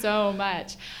serve you so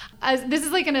much. This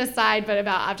is like an aside, but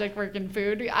about object work and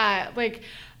food. Like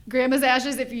Grandma's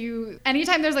Ashes,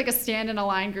 anytime there's like a stand in a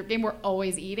line group game, we're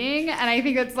always eating. And I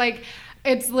think it's like,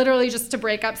 it's literally just to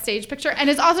break up stage picture. And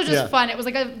it's also just fun. It was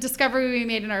like a discovery we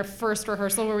made in our first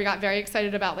rehearsal where we got very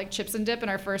excited about like chips and dip in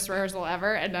our first rehearsal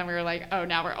ever. And then we were like, oh,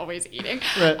 now we're always eating.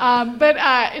 Right. But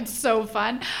it's so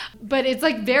fun. But it's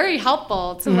like very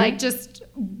helpful to like just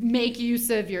make use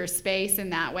of your space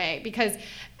in that way because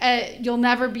you'll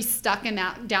never be stuck in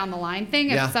that down the line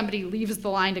thing if somebody leaves the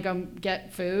line to go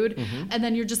get food. And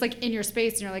then you're just like in your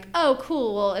space and you're like, oh,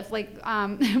 cool. Well, if like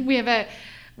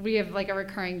we have like a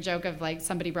recurring joke of like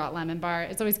somebody brought lemon bar.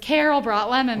 It's always Carol brought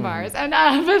lemon bars. And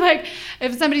but like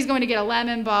if somebody's going to get a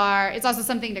lemon bar, it's also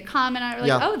something to comment on.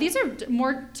 Like, oh, these are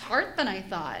more tart than I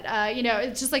thought. You know,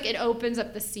 it's just like it opens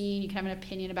up the scene. You can have an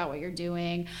opinion about what you're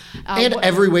doing. And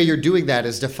every way you're doing that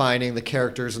is defining the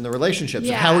characters and the relationships.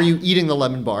 Yeah. How are you eating the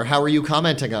lemon bar? How are you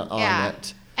commenting on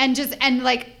it? And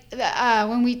like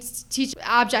when we teach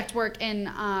object work in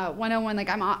 101, like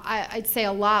I'd say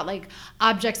a lot, like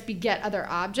objects beget other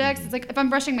objects. It's like if I'm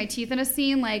brushing my teeth in a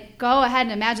scene, like go ahead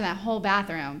and imagine that whole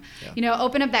bathroom. Yeah. You know,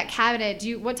 open up that cabinet.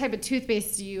 What type of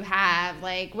toothpaste do you have?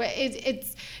 Like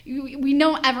we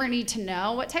don't ever need to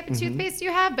know what type of toothpaste you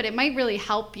have, but it might really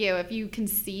help you if you can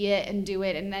see it and do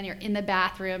it. And then you're in the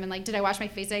bathroom and like, did I wash my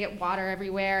face? Did I get water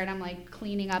everywhere? And I'm like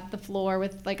cleaning up the floor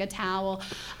with like a towel.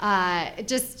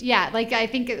 Like I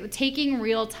think taking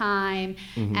real time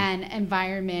and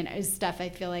environment is stuff I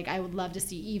feel like I would love to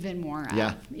see even more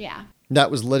of. Yeah.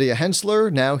 That was Lydia Hensler.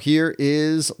 Now here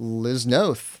is Liz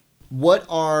Noth. What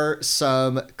are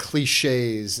some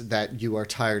cliches that you are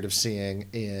tired of seeing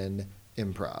in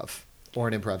improv or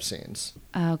in improv scenes?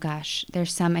 Oh gosh,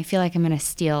 there's some. I feel like I'm going to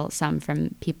steal some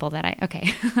from people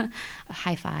that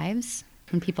high fives.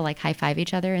 When people like high five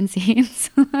each other in scenes.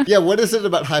 Yeah, what is it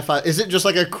about high five? Is it just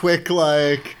like a quick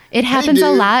like? It happens a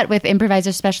lot with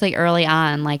improvisers, especially early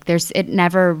on. Like it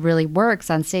never really works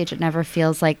on stage. It never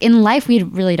feels like in life we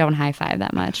really don't high five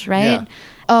that much, right? Yeah.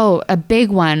 Oh, a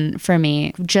big one for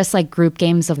me, just like group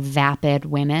games of vapid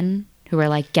women who are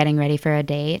like getting ready for a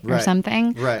date or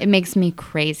something. Right. It makes me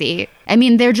crazy. I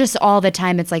mean, they're just all the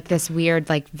time. It's like this weird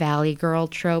like Valley Girl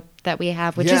trope that we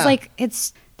have, which is like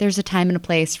there's a time and a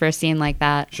place for a scene like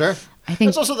that. Sure. I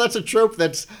think that's a trope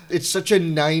it's such a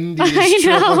 90s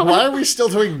trope. Like, why are we still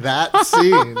doing that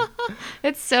scene?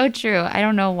 It's so true. I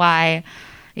don't know why.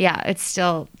 Yeah, it's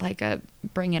still like a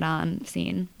bring it on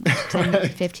scene 10,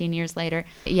 15 years later.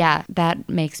 Yeah, that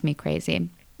makes me crazy.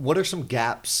 What are some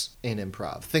gaps in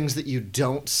improv? Things that you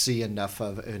don't see enough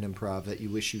of in improv that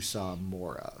you wish you saw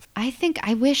more of? I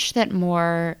wish that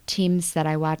more teams that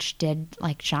I watch did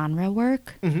like genre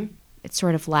work. It's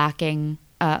sort of lacking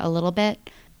a little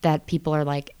bit that people are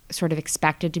like sort of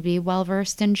expected to be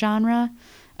well-versed in genre.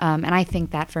 And I think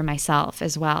that for myself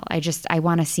as well. I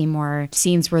want to see more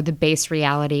scenes where the base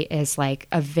reality is like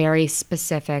a very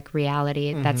specific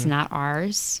reality that's not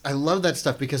ours. I love that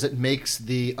stuff because it makes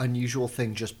the unusual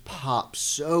thing just pop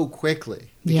so quickly.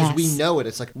 Because we know it.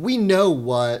 It's like, we know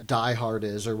what Die Hard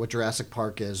is or what Jurassic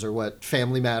Park is or what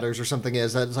Family Matters or something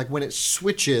is. That it's like when it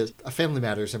switches, a Family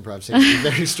Matters improv scene is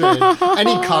very strange.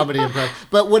 Any comedy improv.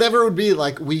 But whatever it would be,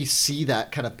 like we see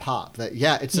that kind of pop. That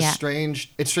it's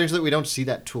strange that we don't see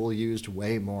that tool used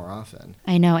way more often.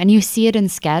 I know. And you see it in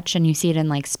sketch and you see it in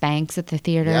like Spanx at the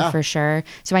theater for sure.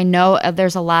 So I know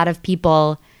there's a lot of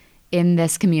people in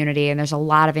this community and there's a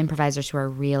lot of improvisers who are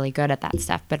really good at that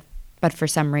stuff. But for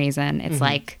some reason, it's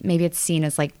like, maybe it's seen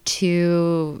as like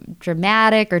too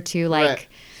dramatic or too like,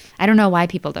 I don't know why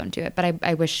people don't do it, but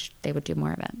I wish they would do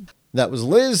more of it. That was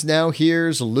Liz. Now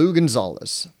here's Lou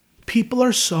Gonzalez. People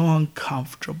are so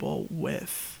uncomfortable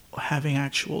with having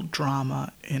actual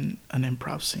drama in an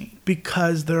improv scene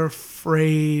because they're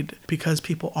afraid, because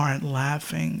people aren't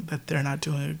laughing, that they're not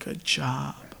doing a good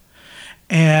job.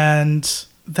 And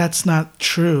that's not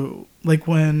true. Like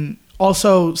when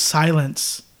also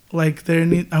silence, like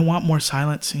I want more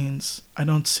silent scenes. I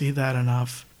don't see that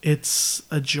enough. It's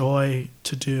a joy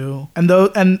to do. And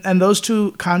those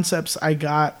two concepts I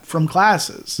got from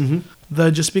classes. Mm-hmm.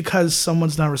 Just because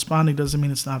someone's not responding doesn't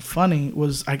mean it's not funny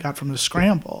I got from the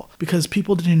Scramble, because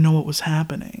people didn't know what was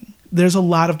happening. There's a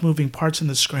lot of moving parts in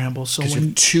the Scramble. So when you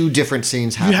have two different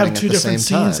scenes happening at the same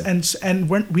time. And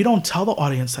we don't tell the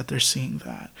audience that they're seeing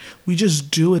that. We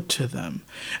just do it to them.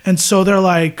 And so they're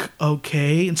like,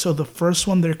 okay. And so the first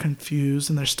one, they're confused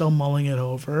and they're still mulling it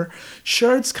over.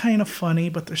 Sure, it's kind of funny,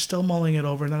 but they're still mulling it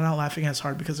over. They're not laughing as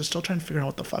hard because they're still trying to figure out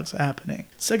what the fuck's happening.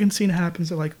 Second scene happens,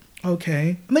 they're like,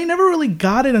 okay. And they never really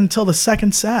got it until the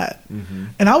second set. Mm-hmm.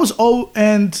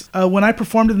 And when I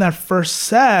performed in that first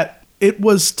set, it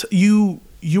was you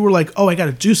were like, oh, I got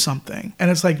to do something. And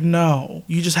it's like, no,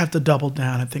 you just have to double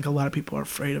down. I think a lot of people are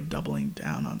afraid of doubling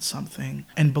down on something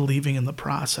and believing in the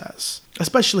process,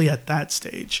 especially at that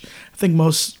stage. I think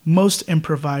most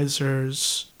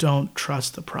improvisers don't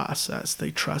trust the process.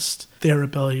 They trust their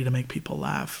ability to make people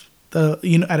laugh,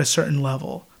 at a certain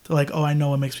level. They're like, oh, I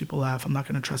know what makes people laugh. I'm not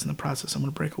going to trust in the process. I'm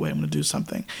going to break away. I'm going to do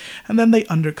something. And then they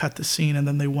undercut the scene, and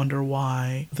then they wonder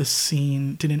why the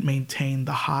scene didn't maintain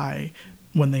the high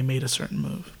when they made a certain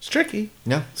move. It's tricky.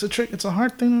 Yeah. It's a trick. It's a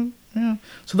hard thing. Yeah.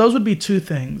 So those would be two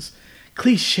things.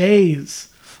 Cliches.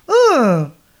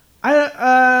 I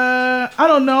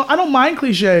don't know. I don't mind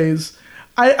cliches.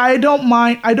 I don't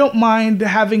mind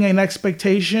having an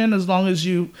expectation as long as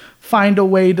you find a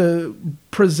way to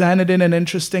present it in an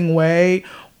interesting way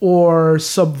or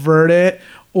subvert it,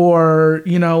 or,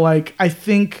 I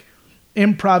think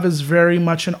improv is very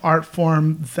much an art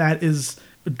form that is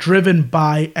driven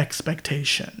by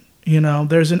expectation.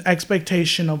 There's an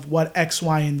expectation of what X,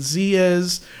 Y, and Z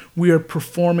is. We are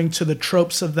performing to the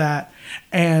tropes of that.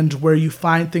 And where you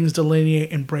find things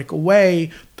delineate and break away,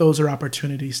 those are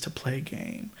opportunities to play a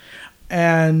game.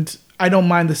 And I don't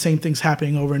mind the same things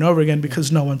happening over and over again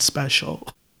because no one's special.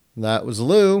 That was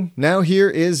Lou. Now here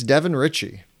is Devin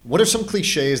Ritchie. What are some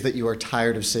cliches that you are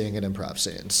tired of seeing in improv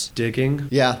scenes? Digging.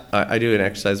 Yeah. I do an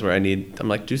exercise where I'm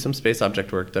like, do some space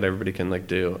object work that everybody can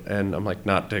do. And I'm like,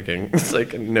 not digging. It's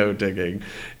like, no digging.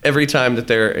 Every time that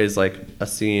there is a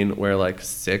scene where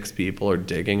 6 people are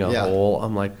digging a hole,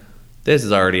 I'm like, this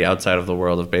is already outside of the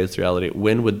world of base reality.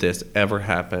 When would this ever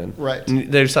happen? Right.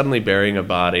 And they're suddenly burying a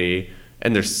body,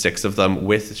 and there's 6 of them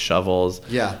with shovels.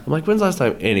 Yeah. I'm like, when's the last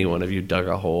time any one of you dug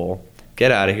a hole?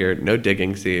 Get out of here. No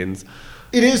digging scenes.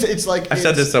 It is. It's like... I've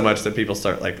said this so much that people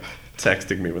start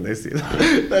texting me when they see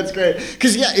that. That's great.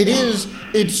 Because, it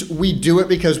is. We do it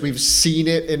because we've seen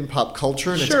it in pop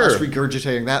culture, and sure. It's us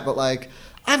regurgitating that. But,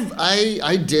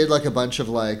 I did a bunch of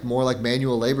more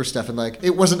manual labor stuff, and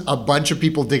it wasn't a bunch of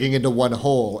people digging into one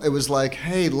hole. It was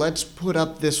hey, let's put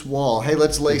up this wall. Hey,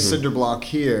 let's lay cinder block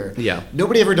here. Yeah.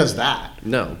 Nobody ever does that.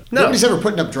 No. Nobody's ever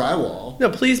putting up drywall. No,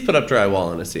 please put up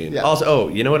drywall in a scene. Yeah. Also,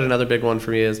 you know what another big one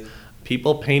for me is?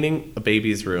 People painting a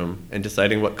baby's room and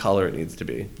deciding what color it needs to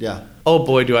be. Yeah. Oh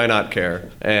boy, do I not care.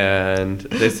 And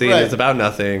this scene is about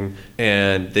nothing,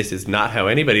 and this is not how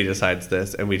anybody decides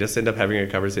this, and we just end up having a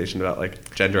conversation about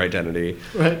gender identity.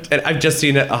 Right. And I've just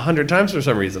seen it 100 times for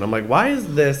some reason. I'm like, why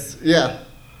is this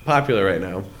popular right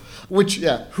now?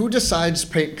 Who decides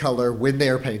paint color when they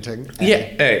are painting? Yeah,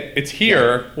 hey, it's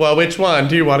here. Yeah. Well, which one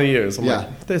do you want to use? I'm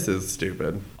like, this is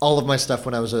stupid. All of my stuff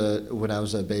when I was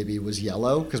a baby was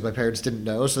yellow because my parents didn't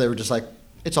know, so they were just like,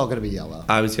 it's all going to be yellow.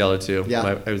 I was yellow too.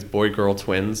 Yeah. I was boy-girl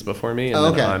twins before me,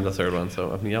 and then I'm the third one, so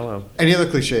I'm yellow. Any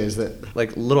other cliches that...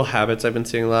 little habits I've been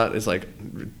seeing a lot is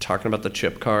talking about the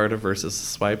chip card versus the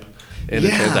swipe in a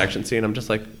transaction scene. I'm just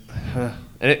like, huh.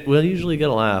 And it will usually get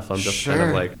a laugh. I'm just kind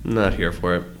of not here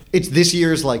for it. It's this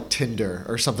year's Tinder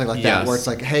or something like that, where it's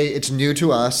hey, it's new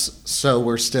to us, so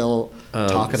we're still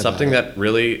talking about it. Something that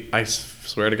really, I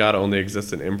swear to God, only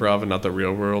exists in improv and not the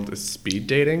real world is speed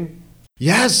dating.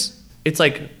 Yes. It's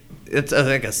it's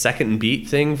a second beat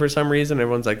thing for some reason.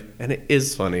 Everyone's and it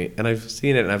is funny, and I've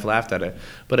seen it and I've laughed at it,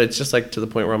 but it's just to the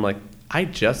point where I'm I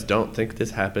just don't think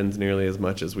this happens nearly as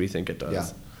much as we think it does.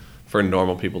 Yeah. For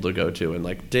normal people to go to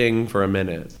and ding for a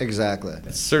minute. Exactly.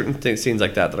 Certain scenes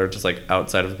like that are just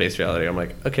outside of base reality. I'm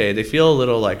okay, they feel a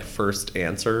little first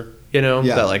answer,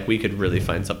 that we could really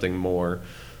find something more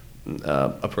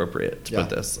appropriate to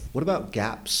put this. What about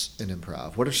gaps in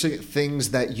improv? What are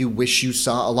things that you wish you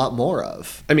saw a lot more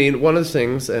of? I mean, one of the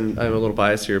things, and I'm a little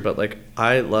biased here, but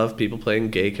I love people playing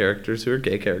gay characters who are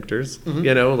gay characters.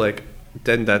 Mm-hmm.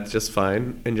 then that's just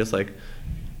fine. And just like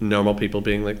normal people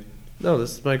being like, no,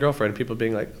 this is my girlfriend. People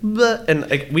being like, bleh. And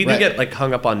like we do get like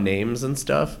hung up on names and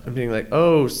stuff, and being like,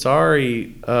 oh,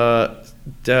 sorry,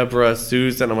 Deborah,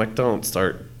 Susan. I'm like, don't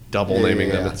start double naming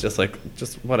them. It's just like,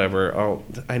 just whatever. Oh,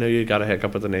 I know you got a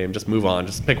hiccup with the name. Just move on.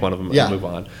 Just pick one of them and move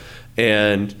on.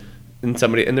 And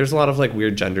there's a lot of like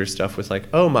weird gender stuff with like,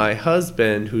 oh, my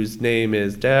husband whose name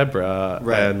is Deborah,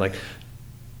 and like,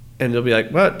 and they'll be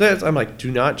like, what? This? I'm like,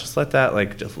 do not just let that,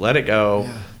 like, just let it go.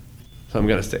 Yeah. So I'm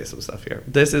gonna say some stuff here.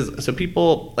 This is so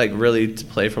people like really to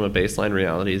play from a baseline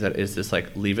reality that is this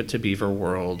like Leave It to Beaver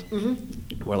world,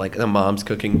 where like the mom's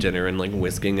cooking dinner and like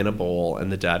whisking in a bowl, and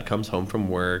the dad comes home from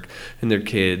work, and their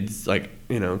kids like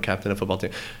captain a football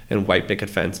team and white picket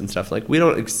fence and stuff. Like we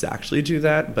don't exactly do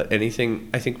that, but anything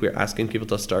I think we're asking people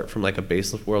to start from like a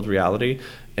base world reality,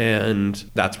 and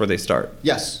that's where they start.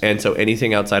 Yes. And so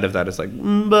anything outside of that is like,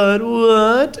 but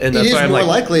what? And that's it is why I'm more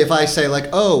like, likely if I say like,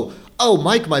 oh,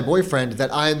 Mike, my boyfriend, that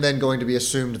I'm then going to be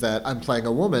assumed that I'm playing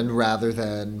a woman rather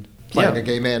than playing a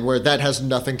gay man, where that has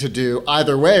nothing to do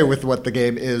either way with what the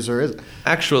game is or isn't.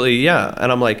 Actually, yeah.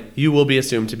 And I'm like, you will be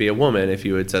assumed to be a woman if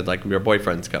you had said, like, your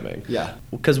boyfriend's coming. Yeah.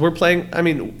 Because we're playing, I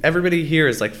mean, everybody here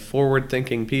is, like,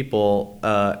 forward-thinking people,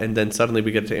 and then suddenly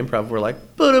we get to improv, we're like,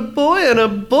 but a boy and a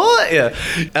boy! Yeah.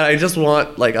 And I just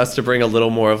want, like, us to bring a little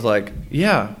more of, like,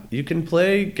 yeah, you can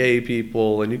play gay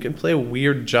people, and you can play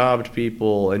weird jobbed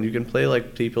people, and you can play,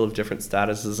 like, people of different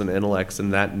statuses and intellects,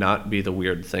 and that not be the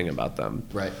weird thing about them.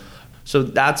 Right. So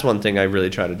that's one thing I really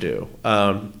try to do.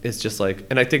 It's just like,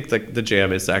 and I think like the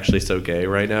jam is actually so gay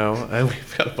right now. And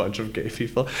we've got a bunch of gay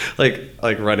people like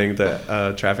running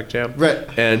the traffic jam. Right.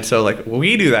 And so like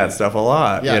we do that stuff a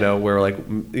lot, where like,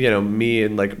 me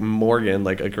and like Morgan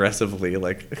like aggressively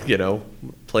like,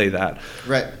 play that.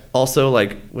 Right. Also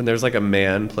like when there's like a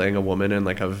man playing a woman in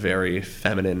like a very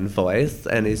feminine voice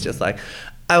and he's just like,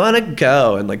 I want to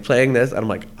go, and like playing this, and I'm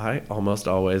like, I almost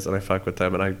always, and I fuck with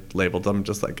them, and I labeled them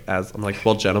just like as, I'm like,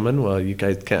 well, gentlemen, well, you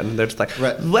guys can, and they're just like,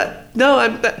 what? No,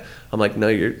 I'm like, no,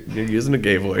 you're using a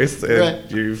gay voice, and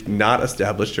you've not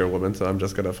established you're a woman, so I'm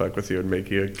just gonna fuck with you and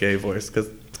make you a gay voice, because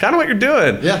it's kind of what you're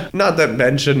doing. Yeah. Not that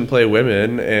men shouldn't play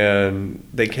women, and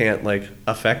they can't like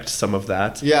affect some of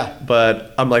that. Yeah.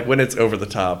 But I'm like, when it's over the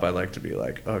top, I like to be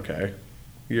like, okay,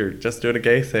 you're just doing a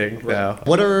gay thing now.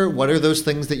 What are those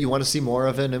things that you want to see more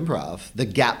of in improv? The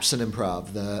gaps in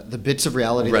improv, the bits of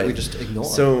reality that we just ignore.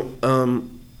 So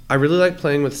I really like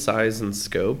playing with size and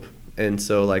scope. And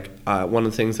so like one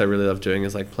of the things I really love doing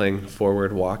is like playing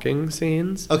forward walking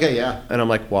scenes. Okay, yeah. And I'm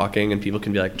like walking and people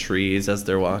can be like trees as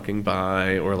they're walking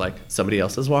by, or like somebody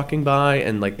else is walking by,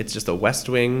 and like it's just a West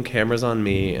Wing, cameras on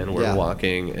me, and we're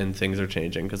walking and things are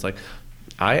changing. Because like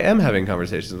I am having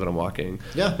conversations when I'm walking.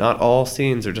 Yeah. Not all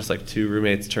scenes are just like two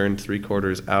roommates turned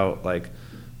 3/4 out like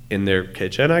in their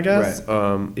kitchen, I guess.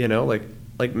 Right.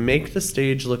 Like make the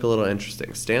stage look a little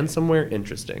interesting. Stand somewhere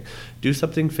interesting. Do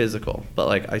something physical. But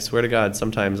like I swear to God,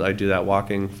 sometimes I do that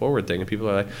walking forward thing and people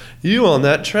are like, you on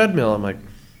that treadmill. I'm like,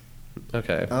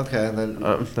 okay. Okay,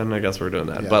 then I guess we're doing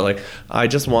that. Yeah. But like I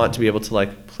just want to be able to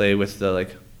like play with the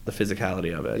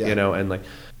physicality of it, and like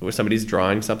where somebody's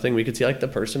drawing something, we could see like the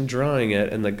person drawing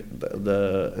it and like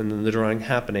and then the drawing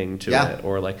happening to it,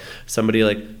 or like somebody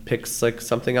like picks like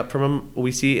something up from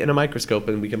we see in a microscope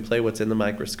and we can play what's in the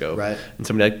microscope, right? And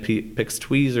somebody like picks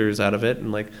tweezers out of it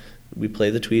and like we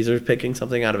play the tweezers picking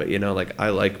something out of it, like I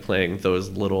like playing those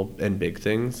little and big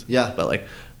things, but like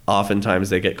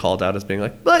oftentimes they get called out as being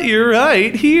like, but you're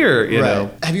right here, you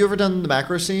know. Have you ever done the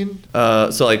macro scene?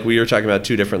 So like we were talking about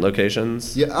two different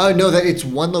locations. Yeah, no, that it's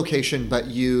one location, but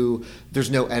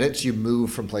there's no edits. You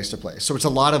move from place to place, so it's a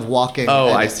lot of walking. Oh,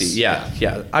 edits. I see.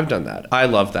 Yeah, I've done that. I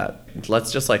love that.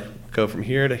 Let's just like go from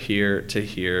here to here to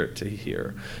here to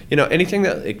here. Anything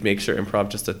that like makes your improv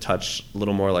just a touch a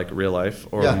little more like real life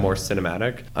or more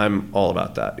cinematic. I'm all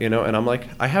about that. And I'm like,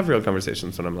 I have real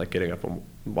conversations when I'm like getting up and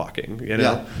walking.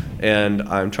 And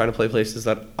I'm trying to play places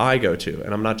that I go to,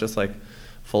 and I'm not just like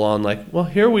full on like, well,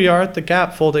 here we are at the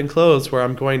Gap folding clothes where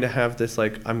I'm going to have this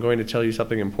like, I'm going to tell you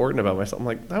something important about myself. I'm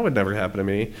like, that would never happen to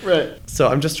me. Right. So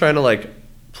I'm just trying to like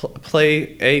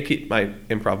keep my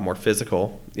improv more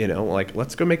physical, like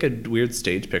let's go make a weird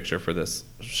stage picture for this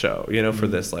show, for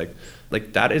this like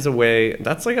that is a way,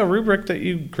 that's like a rubric that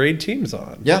you grade teams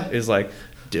on. Is like,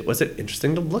 was it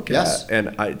interesting to look at?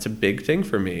 And it's a big thing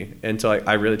for me. And so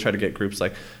I really try to get groups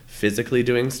like physically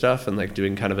doing stuff and like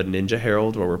doing kind of a Ninja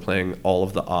Herald where we're playing all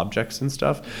of the objects and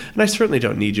stuff. And I certainly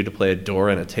don't need you to play a door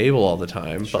and a table all the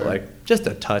time, but like just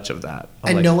a touch of that.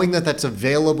 And knowing that that's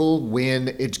available when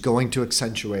it's going to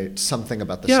accentuate something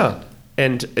about the scene.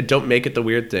 and don't make it the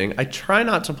weird thing. I try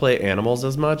not to play animals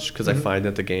as much because I find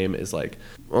that the game is like,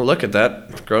 well, look at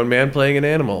that grown man playing an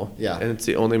animal. Yeah. And it's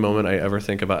the only moment I ever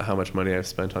think about how much money I've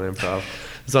spent on improv.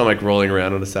 So I'm like rolling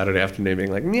around on a Saturday afternoon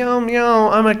being like, meow, meow,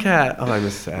 I'm a cat. Oh, I'm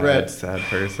a sad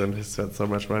person who spent so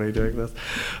much money doing this.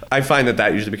 I find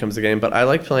that usually becomes the game, but I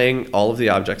like playing all of the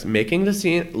objects, making the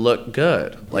scene look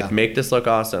good. Like, make this look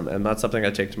awesome. And that's something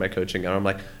I take to my coaching. And I'm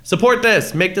like, support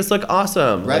this, make this look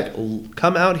awesome. Right. Like,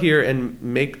 come out here and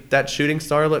make that shooting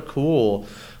star look cool.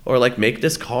 Or like, make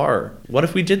this car. What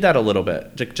if we did that a little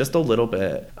bit? Just a little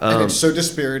bit. And it's so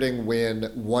dispiriting when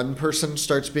one person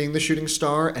starts being the shooting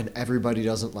star and everybody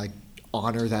doesn't like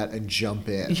honor that and jump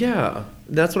in. Yeah.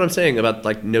 That's what I'm saying about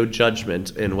like no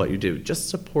judgment in what you do. Just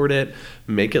support it,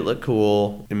 make it look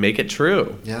cool, and make it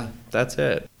true. Yeah. That's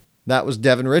it. That was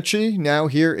Devin Ritchie. Now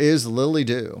here is Lily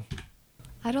Dew.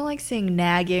 I don't like seeing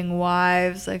nagging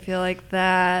wives. I feel like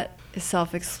that is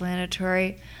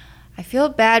self-explanatory. I feel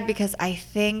bad because I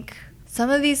think some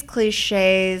of these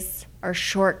cliches are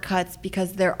shortcuts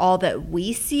because they're all that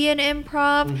we see in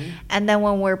improv. And then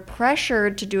when we're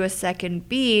pressured to do a second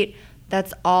beat,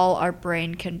 that's all our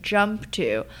brain can jump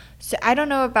to. So I don't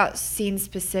know about scene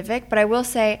specific, but I will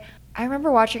say I remember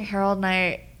watching Harold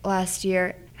Night last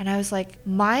year and I was like,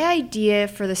 my idea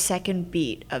for the second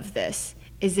beat of this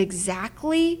is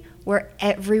exactly where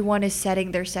everyone is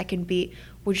setting their second beat,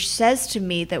 which says to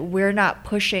me that we're not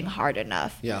pushing hard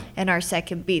enough in our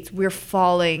second beats. We're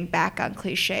falling back on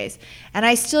cliches. And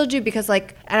I still do because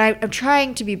like, and I'm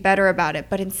trying to be better about it,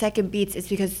 but in second beats, it's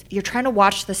because you're trying to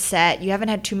watch the set. You haven't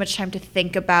had too much time to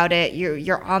think about it.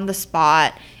 You're on the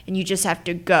spot and you just have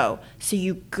to go. So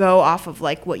you go off of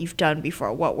like what you've done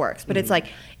before, what works. But it's like,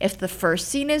 if the first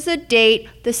scene is a date,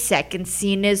 the second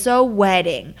scene is a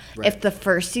wedding. Right. If the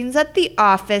first scene's at the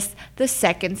office, the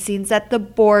second scene's at the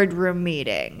boardroom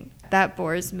meeting. That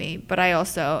bores me, but I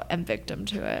also am victim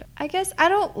to it. I guess I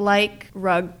don't like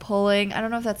rug pulling. I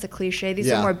don't know if that's a cliche.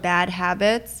 These are more bad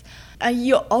habits.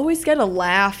 You always get a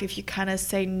laugh if you kind of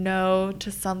say no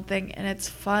to something and it's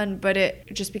fun, but it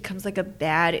just becomes like a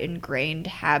bad ingrained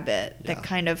habit that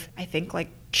kind of, I think, like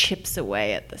chips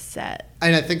away at the set.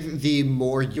 And I think the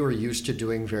more you're used to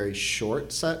doing very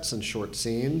short sets and short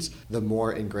scenes, the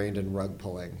more ingrained in rug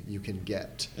pulling you can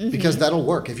get. Because that'll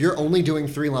work. If you're only doing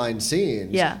 3-line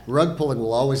scenes, rug pulling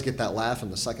will always get that laugh in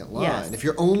the second line. Yes. If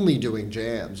you're only doing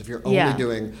jams, if you're only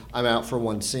doing I'm out for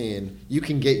one scene, you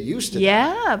can get used to that.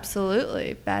 Yeah,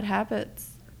 absolutely. Bad habits.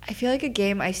 I feel like a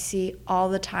game I see all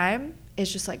the time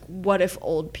is just like, what if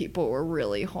old people were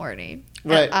really horny?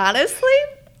 Right. And honestly,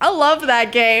 I love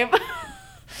that game.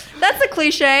 That's a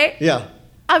cliche. Yeah.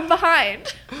 I'm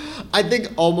behind. I think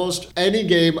almost any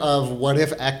game of what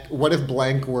if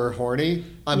blank were horny,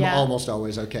 I'm almost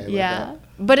always okay with that.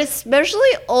 But especially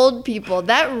old people,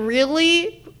 that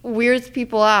really weirds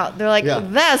people out. They're like,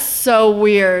 that's so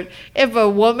weird. If a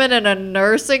woman in a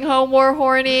nursing home were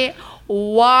horny,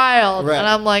 wild. Right. And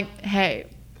I'm like, hey,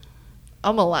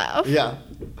 I'm gonna laugh. Yeah.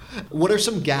 What are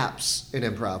some gaps in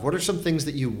improv? What are some things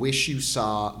that you wish you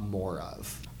saw more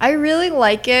of? I really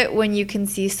like it when you can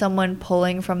see someone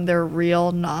pulling from their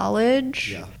real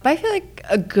knowledge. Yeah. But I feel like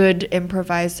a good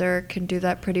improviser can do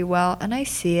that pretty well, and I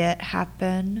see it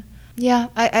happen. Yeah,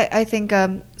 I think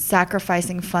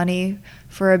sacrificing funny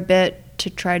for a bit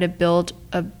to try to build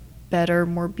a better,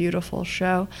 more beautiful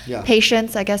show. Yeah.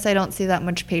 Patience, I guess I don't see that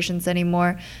much patience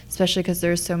anymore, especially because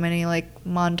there's so many like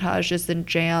montages and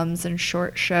jams and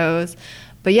short shows.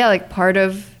 But yeah, like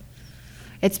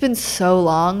it's been so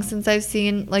long since I've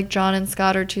seen like John and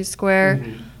Scott or Two Square,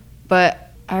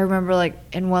 but I remember like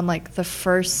in one, like the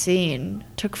first scene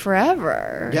took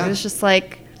forever. Yeah. It was just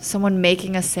like someone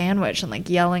making a sandwich and like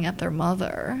yelling at their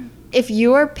mother. If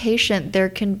you are patient, there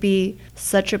can be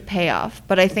such a payoff.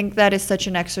 But I think that is such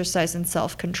an exercise in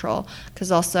self-control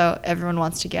because also everyone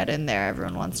wants to get in there.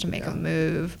 Everyone wants to make a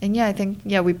move. And I think,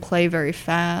 we play very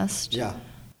fast. Yeah.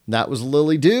 That was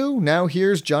Lily Dew. Now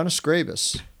here's John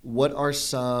Escrabus. What are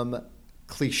some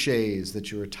cliches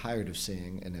that you were tired of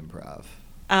seeing in improv?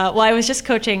 Well, I was just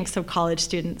coaching some college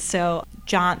students. So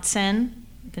Johnson,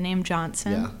 the name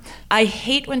Johnson. Yeah. I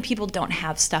hate when people don't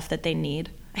have stuff that they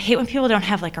need. I hate when people don't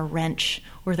have like a wrench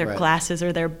or their glasses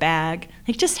or their bag.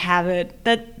 Like, just have it.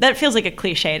 That feels like a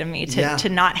cliche to me, to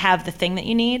not have the thing that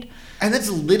you need. And that's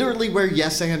literally where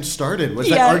Yes and started, was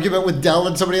that argument with Del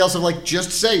and somebody else of like,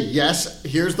 just say, yes,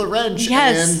 here's the wrench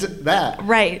and that.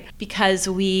 Right. Because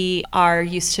we are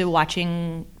used to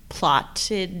watching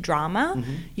plotted drama.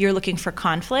 You're looking for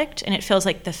conflict, and it feels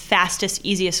like the fastest,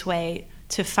 easiest way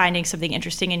to finding something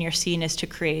interesting in your scene is to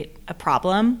create a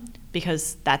problem,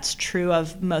 because that's true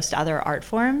of most other art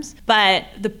forms. But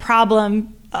the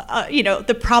problem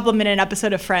the problem in an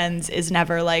episode of Friends is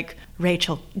never like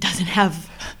Rachel doesn't have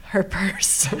her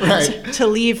purse to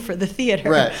leave for the theater.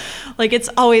 Right. Like it's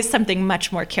always something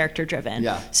much more character driven.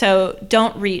 Yeah. So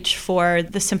don't reach for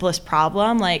the simplest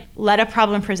problem. Like let a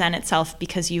problem present itself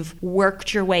because you've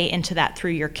worked your way into that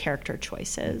through your character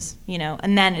choices,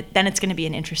 and then it's going to be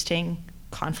an interesting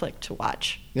conflict to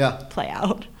watch play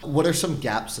out. What are some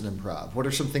gaps in improv? What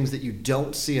are some things that you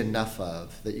don't see enough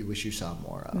of that you wish you saw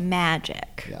more of?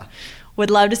 Magic. Yeah. Would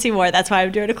love to see more. That's why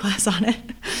I'm doing a class on it.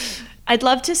 I'd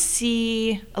love to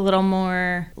see a little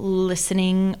more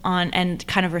listening on and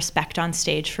kind of respect on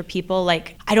stage for people.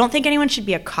 Like, I don't think anyone should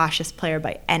be a cautious player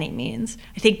by any means.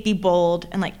 I think be bold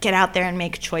and like get out there and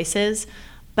make choices.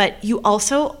 But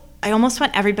I almost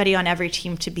want everybody on every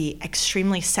team to be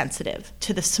extremely sensitive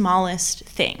to the smallest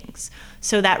things.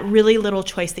 So that really little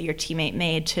choice that your teammate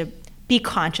made, to be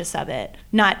conscious of it.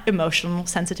 Not emotional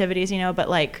sensitivities, but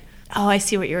like, oh, I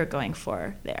see what you're going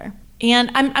for there.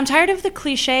 And I'm tired of the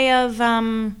cliche of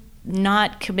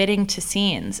not committing to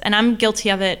scenes. And I'm guilty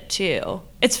of it too.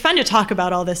 It's fun to talk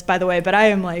about all this, by the way, but I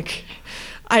am like,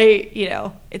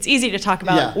 it's easy to talk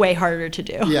about, way harder to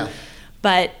do. Yeah.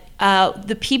 But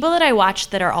the people that I watch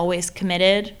that are always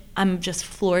committed, I'm just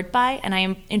floored by, and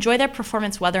I enjoy their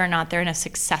performance whether or not they're in a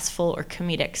successful or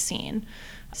comedic scene.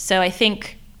 So I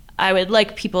think I would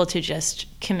like people to just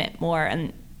commit more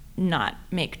and not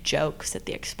make jokes at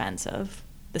the expense of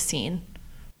the scene.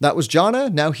 That was Jana.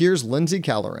 Now here's Lindsay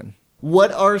Calleran.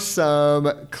 What are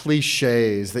some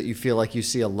cliches that you feel like you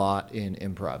see a lot in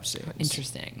improv scenes?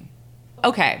 Interesting.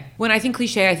 Okay, when I think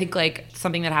cliche, I think like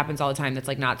something that happens all the time that's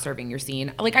like not serving your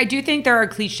scene. Like I do think there are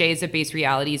cliches of base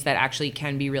realities that actually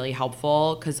can be really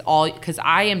helpful because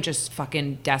I am just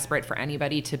fucking desperate for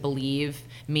anybody to believe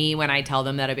me when I tell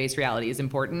them that a base reality is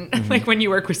important. Mm-hmm. Like when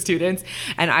you work with students,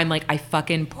 and I'm like, I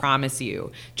fucking promise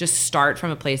you, just start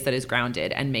from a place that is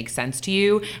grounded and makes sense to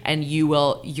you, and you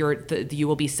will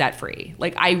be set free.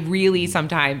 Like I really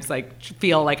sometimes like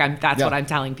feel like that's what I'm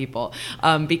telling people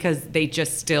because they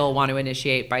just still want to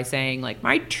initiate by saying like,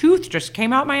 my tooth just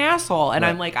came out my asshole, and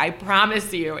I'm like, I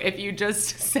promise you, if you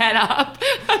just set up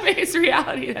a base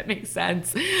reality that makes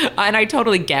sense, and I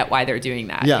totally get why they're doing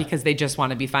that because they just want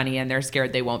to be funny and they're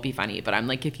scared they won't be funny. But I'm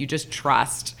like, if you just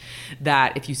trust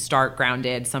that if you start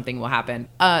grounded, something will happen.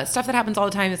 Stuff that happens all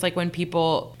the time is like when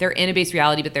people, they're in a base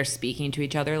reality but they're speaking to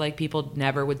each other like people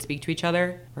never would speak to each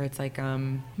other, where it's like,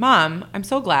 Mom, I'm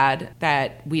so glad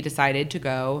that we decided to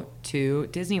go to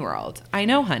Disney World. I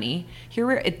know, honey,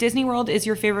 Disney World is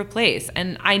your favorite place,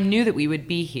 and I knew that we would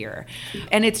be here.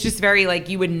 And it's just very like,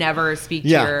 you would never speak to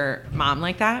your mom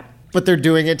like that. But they're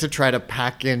doing it to try to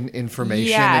pack in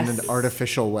information in an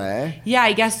artificial way. Yeah,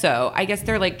 I guess so. I guess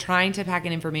they're like trying to pack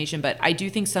in information, but I do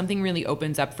think something really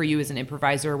opens up for you as an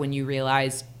improviser when you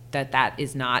realize that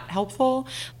is not helpful.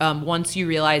 Once you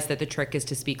realize that the trick is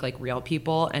to speak like real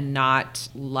people and not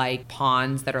like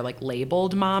pawns that are like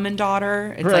labeled mom and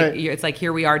daughter. It's like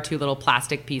here we are, two little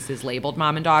plastic pieces labeled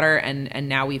mom and daughter, and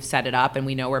now we've set it up and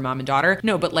we know we're mom and daughter.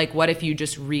 No, but like what if you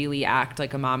just really act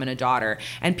like a mom and a daughter?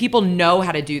 And people know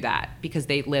how to do that because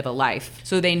they live a life.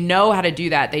 So they know how to do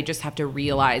that. They just have to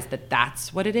realize that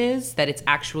that's what it is, that it's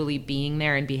actually being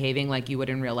there and behaving like you would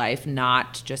in real life,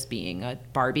 not just being a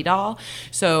Barbie doll.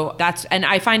 So and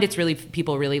I find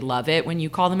people really love it when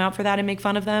you call them out for that and make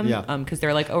fun of them. Because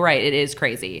they're like, oh, right, it is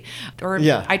crazy. Or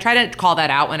I try to call that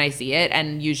out when I see it,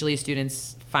 and usually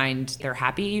students find they're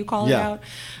happy you call it out.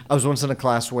 I was once in a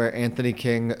class where Anthony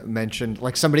King mentioned,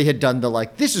 like, somebody had done the,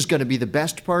 like, this is going to be the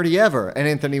best party ever. And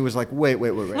Anthony was like, wait.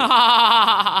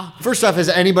 First off, has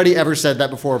anybody ever said that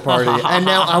before a party? And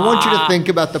now I want you to think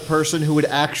about the person who would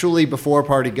actually, before a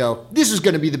party, go, this is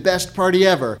going to be the best party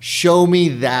ever. Show me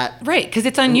that. Right, because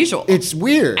it's unusual. It's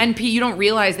weird. And you don't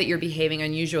realize that you're behaving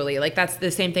unusually. Like, that's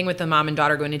the same thing with the mom and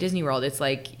daughter going to Disney World. It's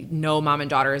like, no mom and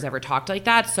daughter has ever talked like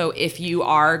that. So if you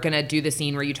are going to do the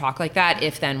scene where you talk like that,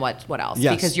 then what else?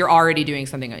 Yes. Because you're already doing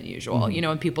something unusual,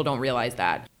 and people don't realize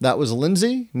that. That was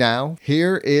Lindsay. Now,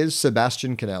 here is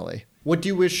Sebastian Canelli. What do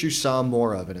you wish you saw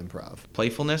more of in improv?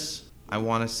 Playfulness. I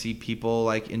want to see people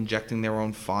like injecting their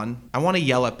own fun. I want to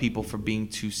yell at people for being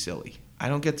too silly. I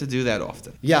don't get to do that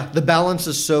often. Yeah, the balance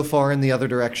is so far in the other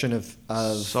direction of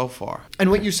so far.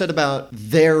 And what you said about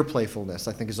their playfulness,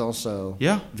 I think, is also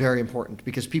very important,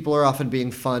 because people are often being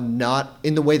fun not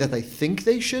in the way that they think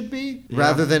they should be,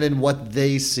 rather than in what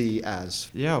they see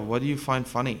as. Yeah, what do you find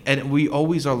funny? And we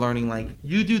always are learning, like,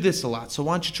 you do this a lot, so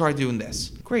why don't you try doing this?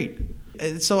 Great.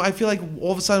 So I feel like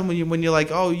all of a sudden when you're like,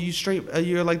 oh,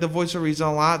 you're like the voice of reason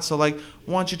a lot, so like,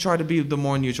 why don't you try to be the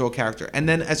more unusual character? And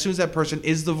then as soon as that person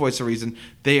is the voice of reason,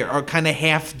 they are kind of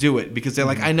half do it because they're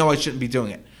like, I know I shouldn't be doing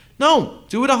it. No,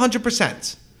 do it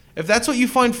 100%. If that's what you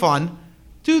find fun,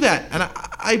 do that. And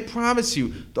I promise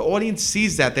you, the audience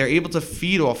sees that. They're able to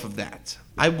feed off of that.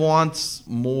 I want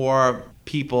more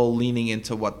people leaning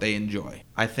into what they enjoy.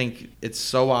 I think it's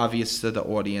so obvious to the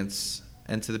audience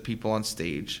and to the people on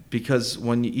stage, because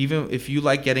even if you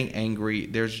like getting angry,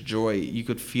 there's joy. You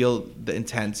could feel the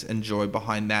intent and joy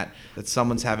behind that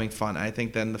someone's having fun. I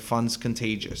think then the fun's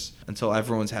contagious until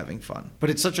everyone's having fun. But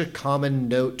it's such a common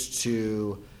note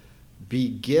to be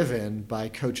given by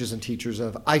coaches and teachers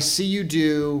of, I see you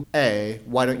do A,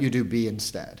 why don't you do B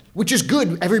instead? Which is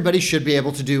good. Everybody should be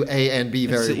able to do A and B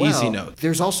very well. It's an easy note.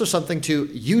 There's also something to,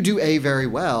 you do A very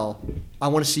well, I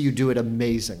want to see you do it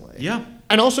amazingly. Yeah.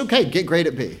 And also, okay, get great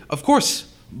at B. Of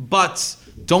course, but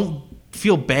don't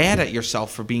feel bad at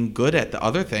yourself for being good at the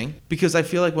other thing, because I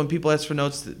feel like when people ask for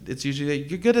notes, it's usually,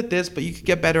 you're good at this, but you could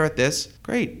get better at this.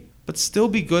 Great. But still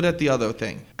be good at the other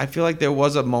thing. I feel like there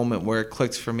was a moment where it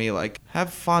clicked for me, like,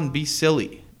 have fun, be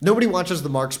silly. Nobody watches the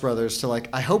Marx Brothers to like,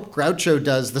 I hope Groucho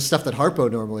does the stuff that Harpo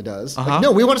normally does. Like,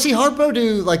 no, we want to see Harpo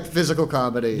do like physical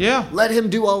comedy. Yeah. Let him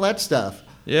do all that stuff.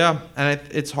 Yeah, and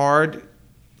it's hard,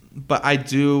 but I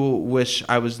do wish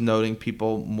I was noting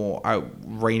people more,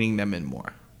 reining them in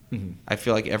more. Mm-hmm. I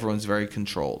feel like everyone's very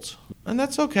controlled. And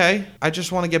that's okay. I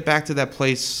just want to get back to that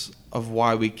place of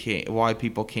why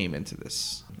people came into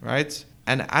this. Right?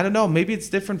 And I don't know, maybe it's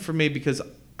different for me because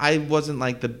I wasn't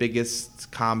like the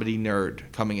biggest comedy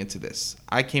nerd coming into this.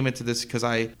 I came into this because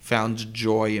I found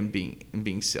joy in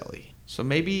being silly. So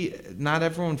maybe not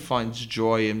everyone finds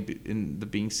joy in the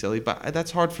being silly, but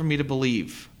that's hard for me to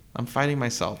believe. I'm fighting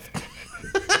myself.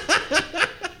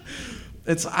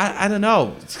 I don't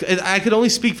know. I could only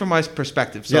speak from my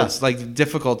perspective, so it's like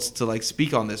difficult to like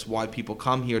speak on this, why people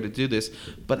come here to do this.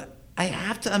 But I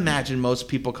have to imagine most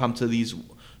people come to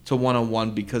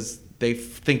one-on-one because they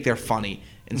think they're funny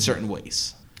in certain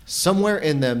ways. Somewhere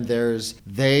in them,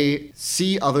 they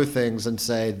see other things and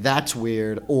say, that's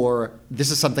weird, or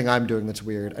this is something I'm doing that's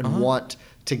weird, and want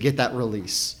to get that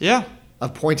release. Yeah.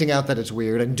 Of pointing out that it's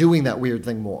weird and doing that weird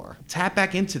thing more. Tap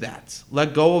back into that.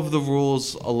 Let go of the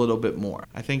rules a little bit more.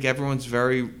 I think everyone's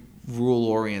very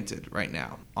rule-oriented right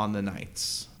now on the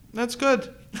nights. That's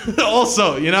good.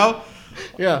 Also, you know?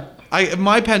 Yeah.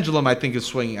 My pendulum, I think, is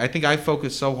swinging. I think I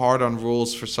focused so hard on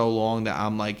rules for so long that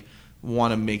I'm like,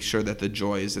 want to make sure that the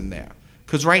joy is in there.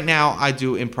 Because right now, I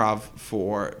do improv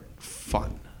for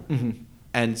fun. Mm-hmm.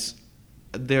 And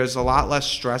there's a lot less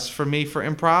stress for me for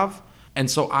improv. And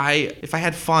so if I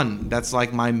had fun, that's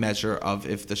like my measure of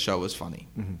if the show was funny.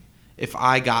 Mm-hmm. If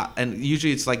I got, and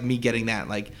usually it's like me getting that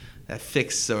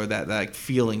fix or that like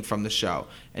feeling from the show,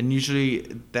 and usually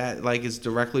that like is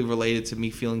directly related to me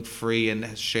feeling free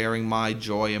and sharing my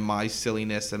joy and my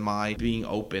silliness and my being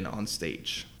open on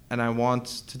stage. And I want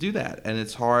to do that, and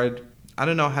it's hard. I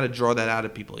don't know how to draw that out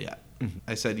of people yet. Mm-hmm.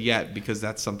 I said yet because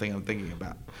that's something I'm thinking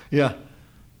about. Yeah.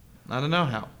 I don't know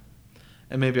how,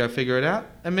 and maybe I figure it out,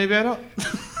 and maybe I don't.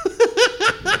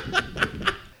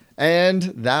 And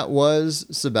that was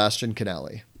Sebastian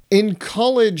Canelli. In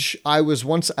college, I was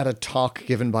once at a talk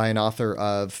given by an author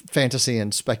of fantasy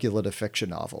and speculative fiction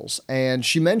novels, and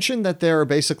she mentioned that there are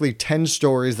basically 10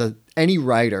 stories that any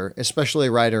writer, especially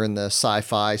a writer in the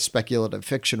sci-fi speculative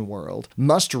fiction world,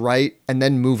 must write and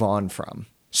then move on from.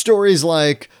 Stories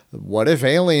like, what if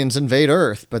aliens invade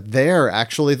Earth, but they're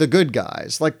actually the good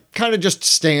guys? Like, kind of just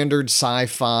standard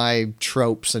sci-fi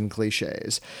tropes and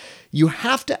cliches. You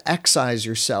have to excise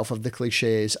yourself of the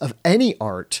cliches of any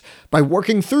art by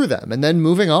working through them and then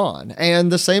moving on.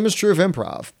 And the same is true of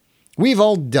improv. We've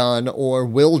all done or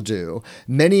will do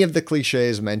many of the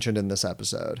cliches mentioned in this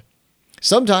episode.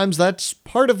 Sometimes that's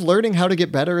part of learning how to get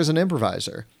better as an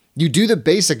improviser. You do the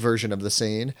basic version of the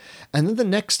scene, and then the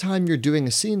next time you're doing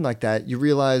a scene like that, you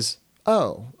realize,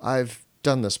 oh, I've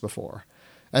done this before.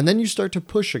 And then you start to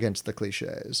push against the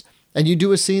cliches. And you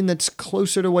do a scene that's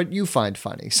closer to what you find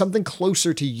funny, something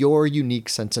closer to your unique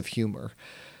sense of humor.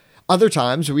 Other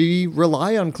times, we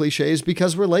rely on cliches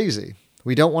because we're lazy.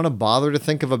 We don't want to bother to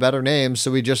think of a better name,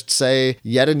 so we just say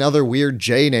yet another weird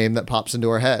J name that pops into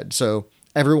our head. So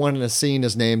everyone in a scene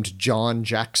is named John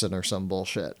Jackson or some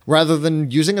bullshit, rather than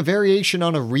using a variation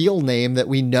on a real name that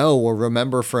we know or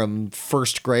remember from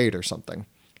first grade or something.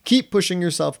 Keep pushing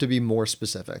yourself to be more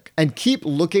specific, and keep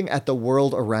looking at the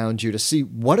world around you to see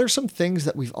what are some things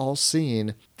that we've all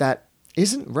seen that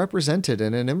isn't represented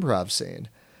in an improv scene.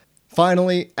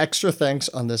 Finally, extra thanks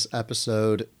on this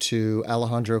episode to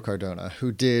Alejandro Cardona,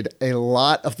 who did a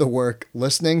lot of the work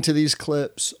listening to these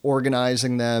clips,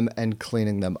 organizing them, and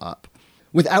cleaning them up.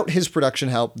 Without his production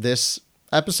help, this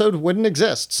episode wouldn't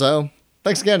exist, so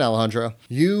thanks again, Alejandro.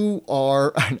 You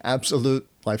are an absolute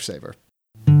lifesaver.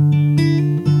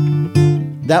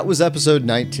 That was episode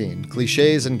 19,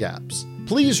 Cliches and Gaps.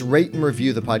 Please rate and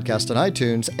review the podcast on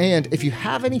iTunes, and if you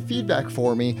have any feedback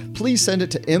for me, please send it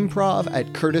to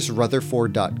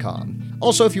improv@curtisrutherford.com.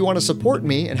 Also, if you want to support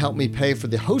me and help me pay for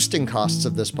the hosting costs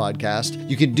of this podcast,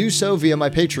 you can do so via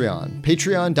my Patreon,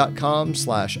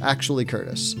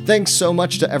 patreon.com/actuallycurtis. Thanks so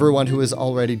much to everyone who has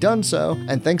already done so,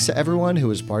 and thanks to everyone who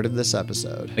was part of this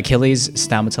episode. Achilles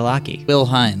Stamatalaki. Will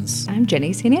Hines. I'm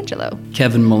Jenny San Angelo.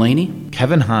 Kevin Mullaney.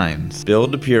 Kevin Hines. Bill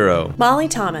DePiro. Molly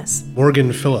Thomas.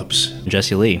 Morgan Phillips.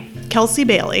 Jesse Lee. Kelsey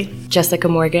Bailey. Jessica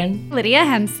Morgan. Lydia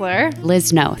Hensler.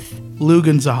 Liz Noth. Lou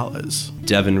Gonzalez.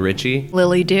 Devin Ritchie.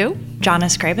 Lily Dew. Jonna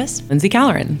Scrabus. Lindsay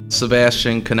Calloran.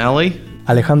 Sebastian Canelli.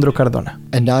 Alejandro Cardona.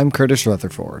 And I'm Curtis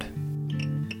Rutherford.